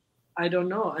 I don't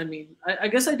know. I mean, I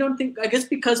guess I don't think, I guess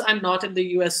because I'm not in the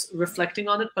US reflecting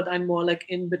on it, but I'm more like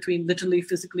in between, literally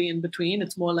physically in between.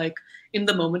 It's more like in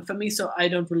the moment for me. So I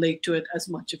don't relate to it as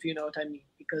much, if you know what I mean,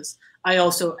 because I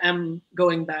also am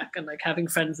going back and like having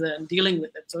friends there and dealing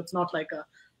with it. So it's not like a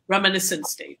reminiscent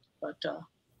state. But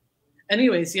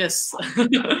anyways, yes,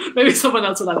 maybe someone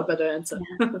else will have a better answer.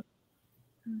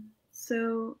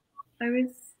 So I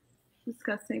was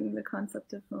discussing the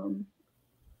concept of home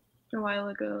a while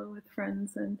ago with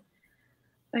friends, and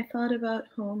I thought about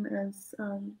home as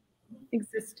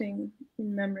existing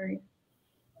in memory.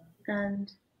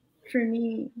 And for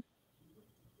me,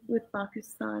 with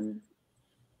Pakistan,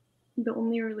 the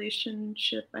only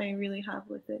relationship I really have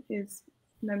with it is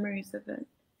memories of it.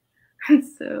 And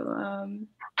so,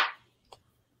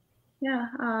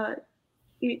 yeah,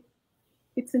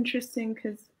 it's interesting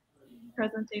because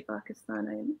present day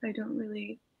Pakistan,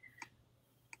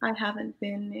 I haven't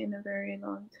been in a very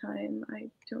long time.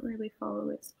 I don't really follow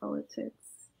its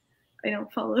politics. I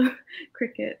don't follow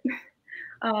cricket.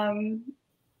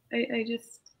 I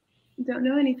just don't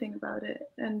know anything about it.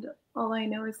 And all I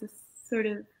know is this sort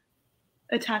of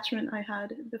attachment I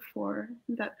had before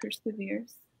that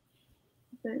perseveres.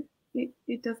 But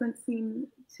it doesn't seem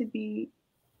to be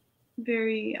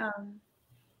very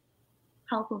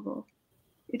palpable.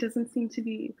 It doesn't seem to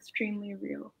be extremely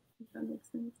real, if that makes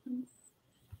any sense.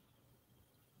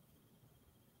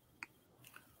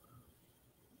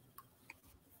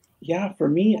 Yeah, for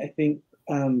me, I think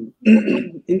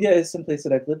India is someplace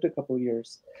that I've lived a couple of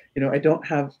years. You know, I don't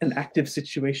have an active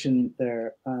situation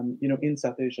there, you know, in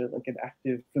South Asia, like an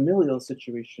active familial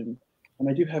situation. And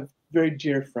I do have very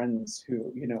dear friends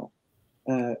who, you know,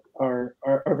 are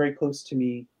very close to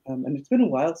me. And it's been a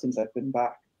while since I've been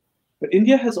back. But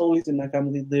India has always in my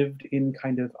family lived in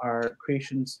kind of our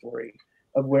creation story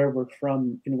of where we're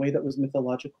from in a way that was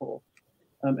mythological.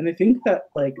 And I think that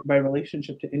like my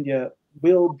relationship to India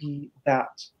will be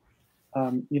that,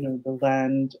 you know, the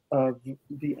land of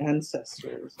the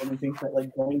ancestors. And I think that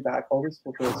like going back always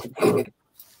fulfills some kind of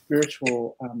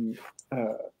spiritual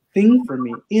thing for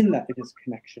me in that it is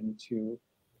connection to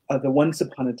the once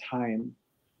upon a time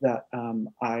that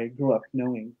I grew up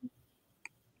knowing.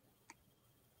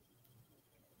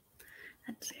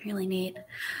 That's really neat.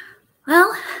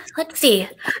 Well, let's see.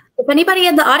 If anybody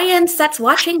in the audience that's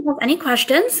watching has any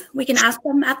questions, we can ask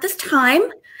them at this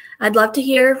time. I'd love to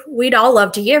hear, we'd all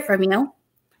love to hear from you.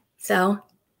 So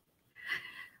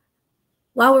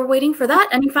while we're waiting for that,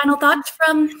 any final thoughts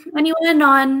from anyone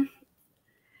on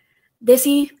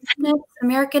Desi-ness,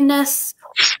 Americanness,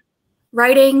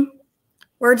 writing,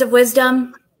 words of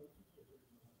wisdom?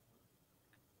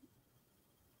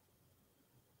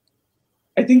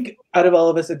 I think out of all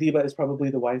of us, Adiba is probably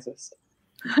the wisest.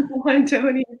 I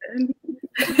don't even.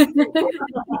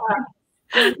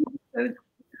 So,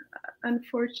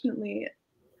 unfortunately,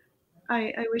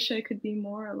 I wish I could be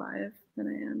more alive than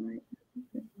I am right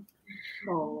now.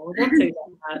 Oh, don't say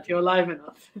that. You're alive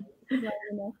enough.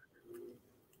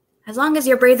 As long as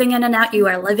you're breathing in and out, you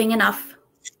are living enough.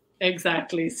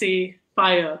 Exactly. See,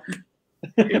 fire.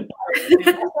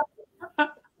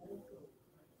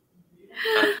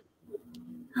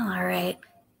 All right.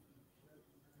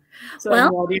 So,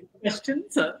 well, any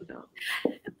questions? No.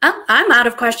 I'm out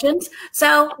of questions.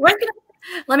 So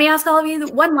let me ask all of you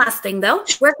one last thing, though.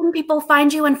 Where can people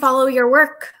find you and follow your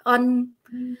work on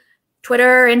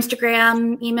Twitter,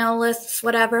 Instagram, email lists,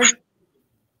 whatever?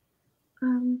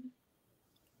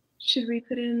 Should we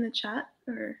put it in the chat,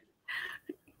 or?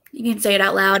 You can say it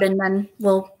out loud, and then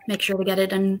we'll make sure to get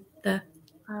it in the.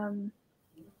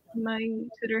 My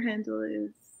Twitter handle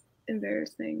is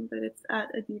embarrassing, but it's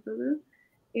at Adeebaloo,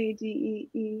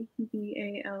 Adeebaloo.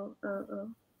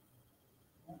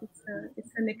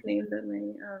 It's a nickname that my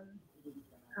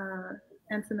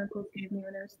aunts and uncles gave me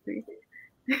when I was 3.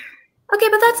 Okay,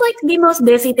 but that's like the most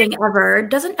Desi thing ever.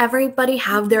 Doesn't everybody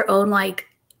have their own like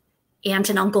aunt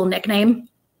and uncle nickname?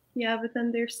 Yeah, but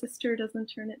then their sister doesn't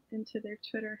turn it into their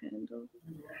Twitter handle.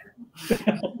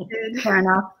 Fair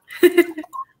enough.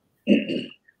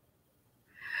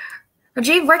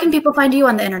 Rajiv, where can people find you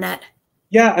on the internet?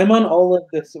 Yeah, I'm on all of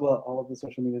the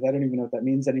social medias. I don't even know what that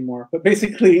means anymore. But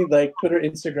basically, like Twitter,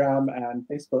 Instagram, and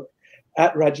Facebook,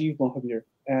 at Rajiv Mohabir,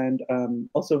 and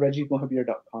also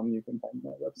RajivMohabir.com. You can find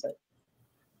my website.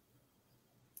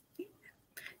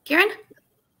 Kiran?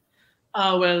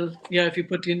 Well, yeah, if you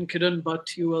put in Kiran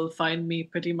Bhat, you will find me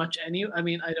pretty much I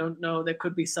mean, I don't know, there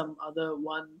could be some other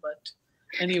one, but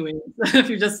anyway, if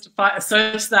you just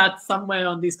search that somewhere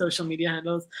on these social media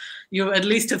handles, you at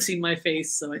least have seen my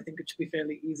face. So I think it should be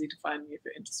fairly easy to find me if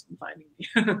you're interested in finding me.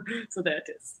 So there it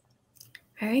is.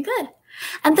 Very good.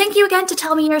 And thank you again to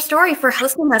Tell Me Your Story for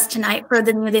hosting us tonight for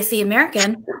the new Desi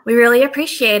American. We really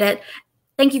appreciate it.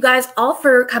 Thank you guys all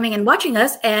for coming and watching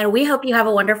us, and we hope you have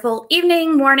a wonderful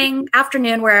evening, morning,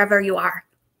 afternoon, wherever you are.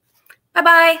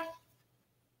 Bye-bye.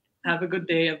 Have a good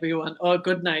day, everyone, or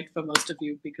good night for most of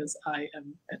you, because I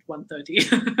am at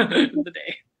 1:30 in the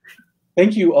day.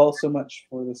 Thank you all so much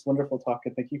for this wonderful talk,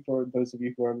 and thank you for those of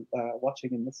you who are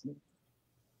watching and listening.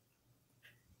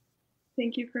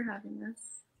 Thank you for having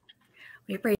us. We appreciate it.